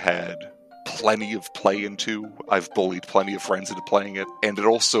game I had plenty of play into. I've bullied plenty of friends into playing it, and it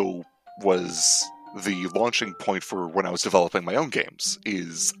also was the launching point for when I was developing my own games.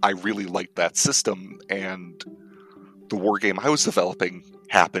 Is I really liked that system, and the war game I was developing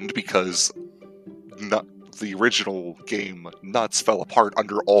happened because the original game Nuts fell apart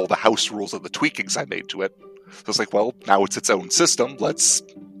under all the house rules and the tweakings I made to it. So I was like, well, now it's its own system. Let's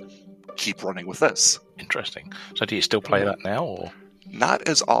keep running with this. Interesting. So do you still play that now, or? Not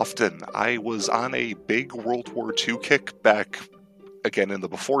as often. I was on a big World War II kick back, again, in the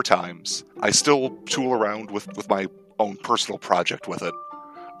before times. I still tool around with my own personal project with it,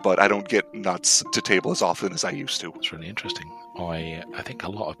 but I don't get Nuts to table as often as I used to. It's really interesting. I think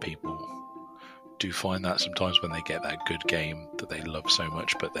a lot of people do find that sometimes when they get that good game that they love so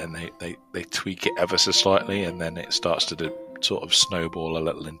much, but then they tweak it ever so slightly, and then it starts to sort of snowball a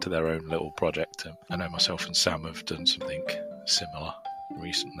little into their own little project. I know myself and Sam have done something similar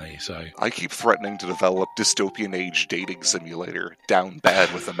recently, so I keep threatening to develop dystopian age dating simulator Down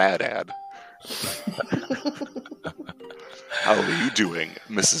Bad with a Mad Ad. How are you doing,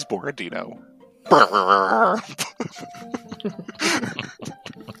 Mrs. Borodino?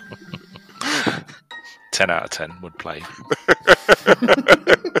 10 out of 10 would play.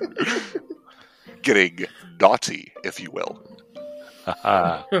 Getting naughty, if you will.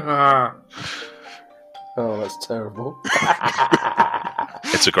 Oh, that's terrible.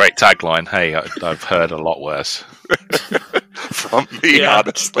 It's a great tagline. Hey, I've heard a lot worse. From me,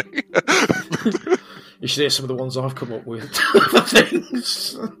 honestly. You should hear some of the ones I've come up with. For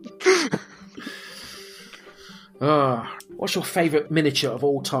things. What's your favourite miniature of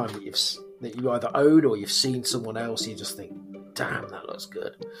all time that you either own or you've seen someone else and you just think, damn, that looks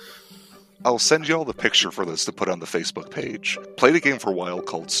good? I'll send you all the picture for this to put on the Facebook page. Played a game for a while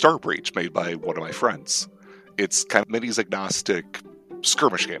called Starbreach, made by one of my friends. It's kind of minis agnostic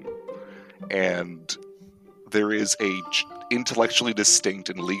skirmish game. And there is a intellectually distinct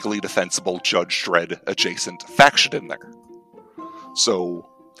and legally defensible Judge Dredd adjacent faction in there. So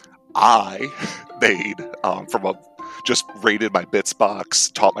I made, just raided my bits box,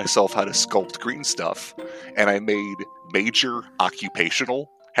 taught myself how to sculpt green stuff, and I made Major Occupational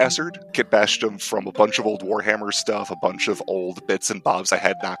Hazard. Kit bashed him from a bunch of old Warhammer stuff, a bunch of old bits and bobs I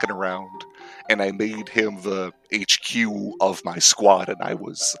had knocking around, and I made him the HQ of my squad, and I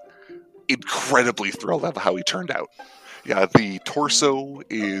was incredibly thrilled at how he turned out. Yeah, the torso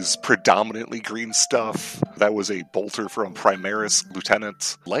is predominantly green stuff. That was a bolter from Primaris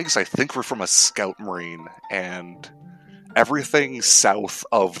Lieutenant. Legs, I think, were from a Scout Marine, and everything south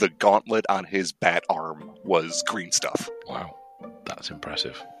of the gauntlet on his bat arm was green stuff. Wow, that's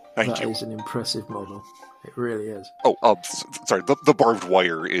impressive. Thank you. That is an impressive model. It really is. Oh, sorry, the barbed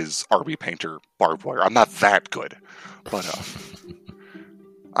wire is Army Painter barbed wire. I'm not that good, but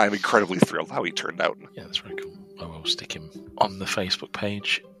I'm incredibly thrilled how he turned out. Yeah, that's very cool. I will stick him on the Facebook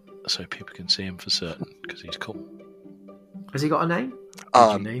page so people can see him for certain, because he's cool. Has he got a name?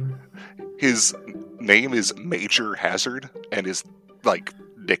 His name is Major Hazard, and his, like,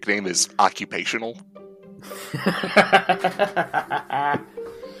 nickname is Occupational.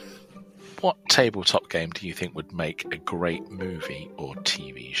 What tabletop game do you think would make a great movie or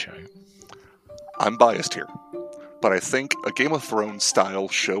TV show? I'm biased here, but I think a Game of Thrones style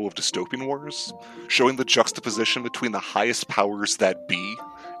show of dystopian wars, showing the juxtaposition between the highest powers that be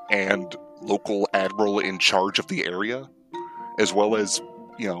and local admiral in charge of the area, as well as,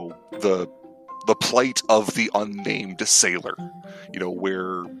 you know, the plight of the unnamed sailor, you know,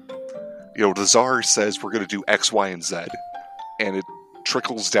 where, you know, the Tsar says we're going to do X, Y, and Z, and it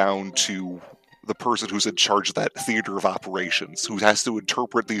trickles down to the person who's in charge of that theater of operations, who has to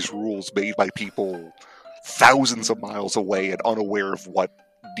interpret these rules made by people thousands of miles away and unaware of what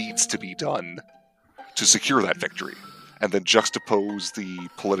needs to be done to secure that victory, and then juxtapose the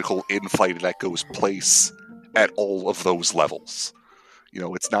political infighting that goes place at all of those levels. You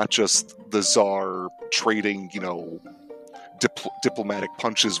know, it's not just the Tsar trading, you know, diplomatic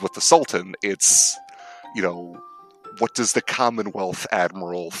punches with the Sultan. It's, you know, what does the Commonwealth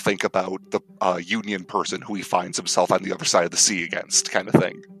Admiral think about the Union person who he finds himself on the other side of the sea against, kind of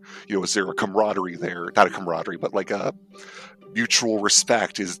thing? You know, is there a camaraderie there? Not a camaraderie, but like a mutual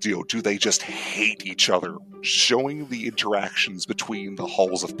respect. Is, you know, do they just hate each other? Showing the interactions between the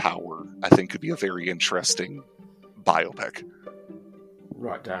halls of power, I think, could be a very interesting biopic.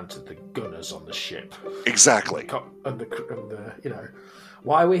 Right down to the gunners on the ship. Exactly. And the you know,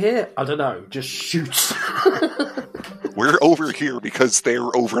 why are we here? I don't know. Just shoot. We're over here because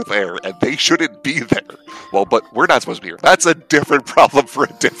they're over there, and they shouldn't be there. Well, but we're not supposed to be here. That's a different problem for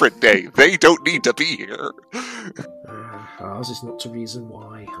a different day. They don't need to be here. Ours is not to reason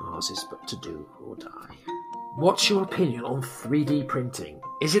why. Ours is but to do or die. What's your opinion on 3D printing?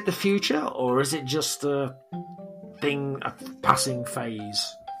 Is it the future, or is it just a thing, a passing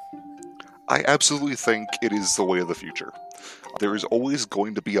phase? I absolutely think it is the way of the future. There is always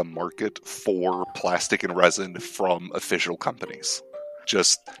going to be a market for plastic and resin from official companies.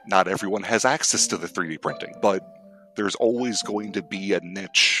 Just not everyone has access to the 3D printing, but there's always going to be a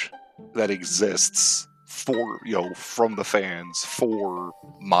niche that exists for, you know, from the fans for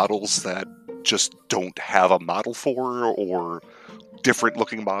models that just don't have a model for, or different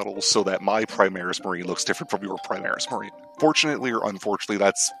looking models, so that my Primaris Marine looks different from your Primaris Marine. Fortunately or unfortunately,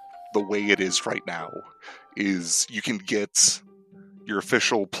 that's the way it is right now. Is you can get your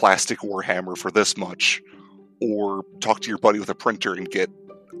official plastic Warhammer for this much, or talk to your buddy with a printer and get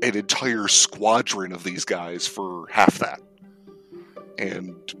an entire squadron of these guys for half that.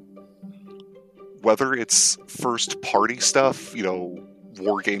 And whether it's first party stuff, you know,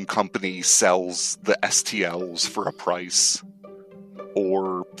 Wargame Company sells the STLs for a price,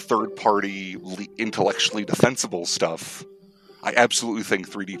 or third party intellectually defensible stuff, I absolutely think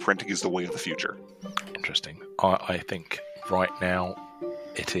 3D printing is the way of the future. Interesting. I think right now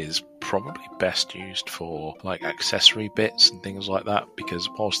it is probably best used for like accessory bits and things like that, because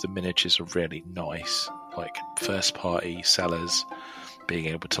whilst the miniatures are really nice, like first party sellers being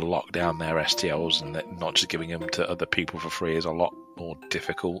able to lock down their STLs and not just giving them to other people for free is a lot more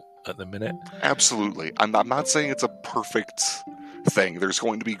difficult at the minute. Absolutely. I'm not saying it's a perfect thing. There's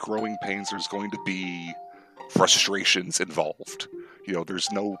going to be growing pains, there's going to be frustrations involved. You know,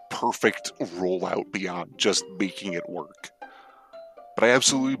 there's no perfect rollout beyond just making it work. But I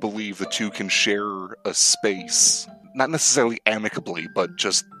absolutely believe the two can share a space, not necessarily amicably, but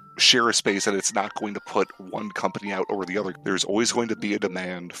just share a space, and it's not going to put one company out over the other. There's always going to be a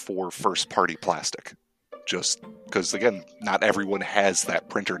demand for first-party plastic. Just because, again, not everyone has that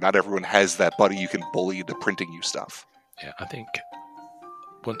printer. Not everyone has that buddy you can bully into printing you stuff. Yeah, I think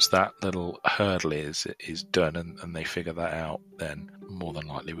once that little hurdle is done and they figure that out, then more than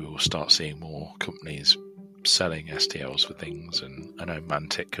likely we will start seeing more companies selling STLs for things. And I know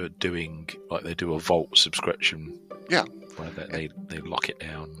Mantic are doing, like, they do a Vault subscription. Yeah. Where they lock it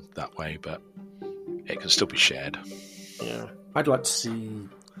down that way, but it can still be shared. Yeah. I'd like to see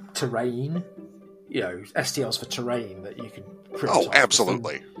terrain, you know, STLs for terrain that you can print. Oh,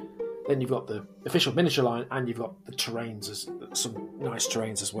 absolutely. Then you've got the official miniature line, and you've got the terrains, some nice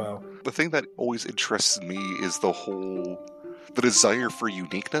terrains as well. The thing that always interests me is the desire for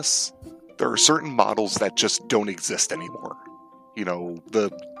uniqueness. There are certain models that just don't exist anymore. You know,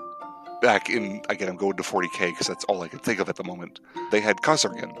 back in, again, I'm going to 40k because that's all I can think of at the moment. They had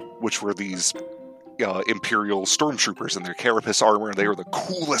Khazargan, which were these Imperial stormtroopers in their carapace armor, and they were the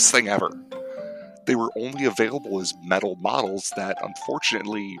coolest thing ever. They were only available as metal models that,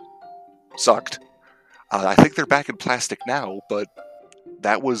 unfortunately, sucked. I think they're back in plastic now, but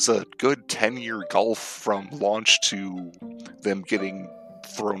that was a good 10-year gulf from launch to them getting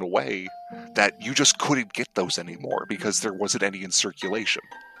thrown away. that you just couldn't get those anymore because there wasn't any in circulation.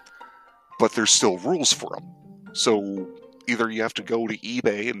 But there's still rules for them. So either you have to go to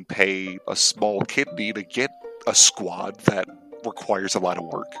eBay and pay a small kidney to get a squad that requires a lot of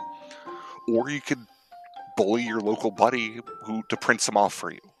work, or you could bully your local buddy to print some off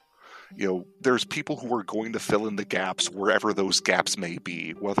for you. You know, there's people who are going to fill in the gaps wherever those gaps may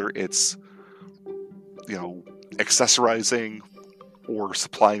be, whether it's, you know, accessorizing or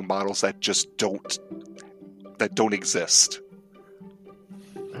supplying models that just don't exist.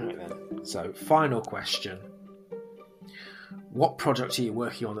 Alright then. So, final question. What project are you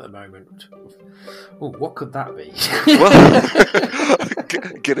working on at the moment? Oh, what could that be? Well,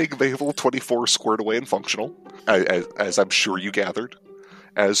 getting Mavel 24 squared away and functional, as I'm sure you gathered.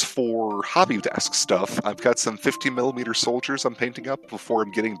 As for hobby desk stuff, I've got some 50mm soldiers I'm painting up before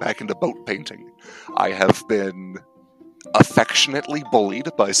I'm getting back into boat painting. I have been affectionately bullied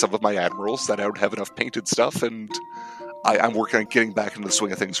by some of my admirals that I don't have enough painted stuff, and I'm working on getting back into the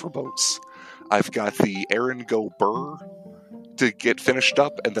swing of things for boats. I've got the Aaron Go Burr to get finished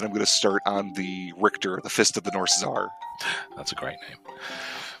up, and then I'm going to start on the Richter, the Fist of the North Czar. That's a great name.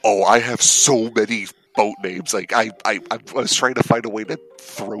 Oh, I have so many boat names. Like I was trying to find a way to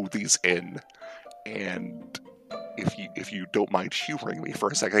throw these in, and if you don't mind humoring me for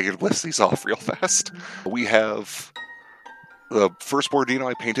a second, I can list these off real fast. We have the first Bordino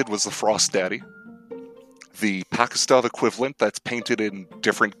I painted was the Frost Daddy. The Pakistan equivalent that's painted in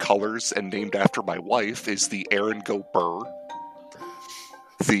different colors and named after my wife is the Aaron Go Burr.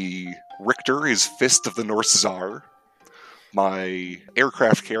 The Richter is Fist of the North Czar. My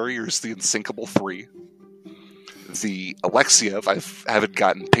aircraft carrier is the Unsinkable 3. The Alexiev, I haven't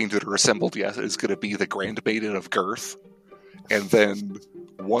gotten painted or assembled yet, is going to be the Grand Maiden of Girth. And then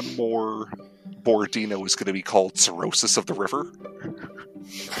one more Borodino is going to be called Cirrhosis of the River.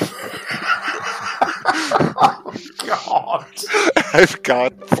 Oh, God. I've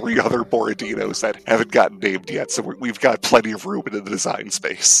got 3 other Borodinos that haven't gotten named yet, so we've got plenty of room in the design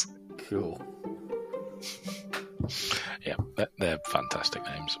space. Cool. Yeah, they're fantastic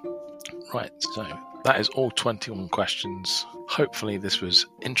names. Right, so that is all 21 questions. Hopefully this was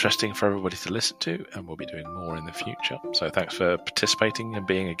interesting for everybody to listen to, and we'll be doing more in the future. So thanks for participating and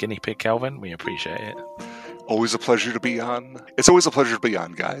being a guinea pig, Calvin. We appreciate it. Always a pleasure to be on. It's always a pleasure to be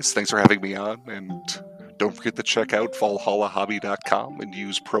on, guys. Thanks for having me on, and don't forget to check out ValhallaHobby.com and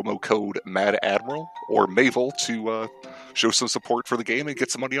use promo code MADADMIRAL or Mavel to show some support for the game and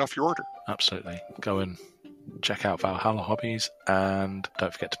get some money off your order. Absolutely. Go and check out Valhalla Hobbies, and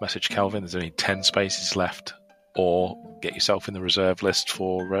don't forget to message Calvin. There's only 10 spaces left, or get yourself in the reserve list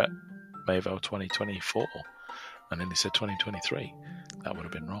for Mavel 2024. I nearly said 2023. That would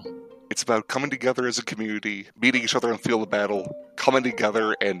have been wrong. It's about coming together as a community, meeting each other on the field of battle, coming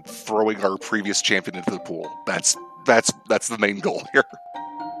together and throwing our previous champion into the pool. That's the main goal here.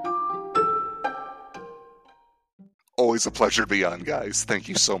 Always a pleasure to be on, guys. Thank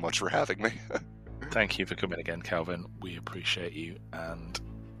you so much for having me. Thank you for coming again, Calvin. We appreciate you, and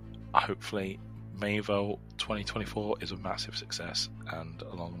hopefully Mavel 2024 is a massive success, and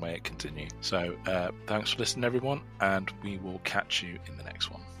along the way it continue. So thanks for listening, everyone, and we will catch you in the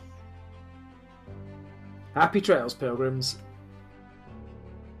next one. Happy trails, pilgrims.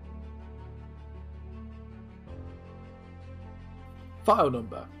 File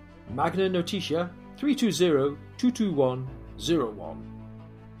number Magna Notitia 320-221-01.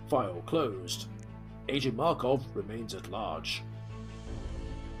 File closed. Agent Markov remains at large.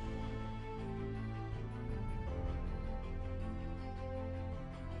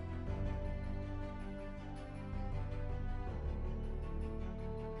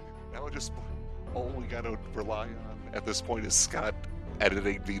 Now all we gotta rely on at this point is Scott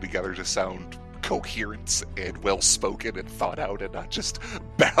editing me together to sound coherent and well-spoken and thought out and not just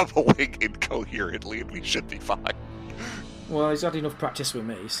babbling incoherently, and we should be fine. Well, he's had enough practice with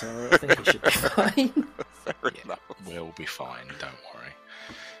me, so I think he should be fine. Fair enough. We'll be fine, don't worry.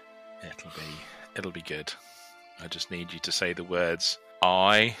 It'll be good. I just need you to say the words,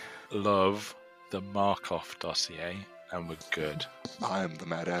 I love the Markov dossier, and we're good. I'm the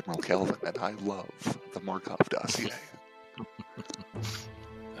Mad Admiral Kelvin, and I love the Markov dossier.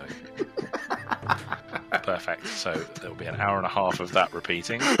 Perfect. So there'll be an hour and a half of that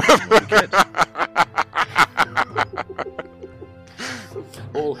repeating. And we'll be good.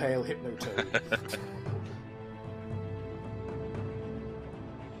 All hail Hypnotoad.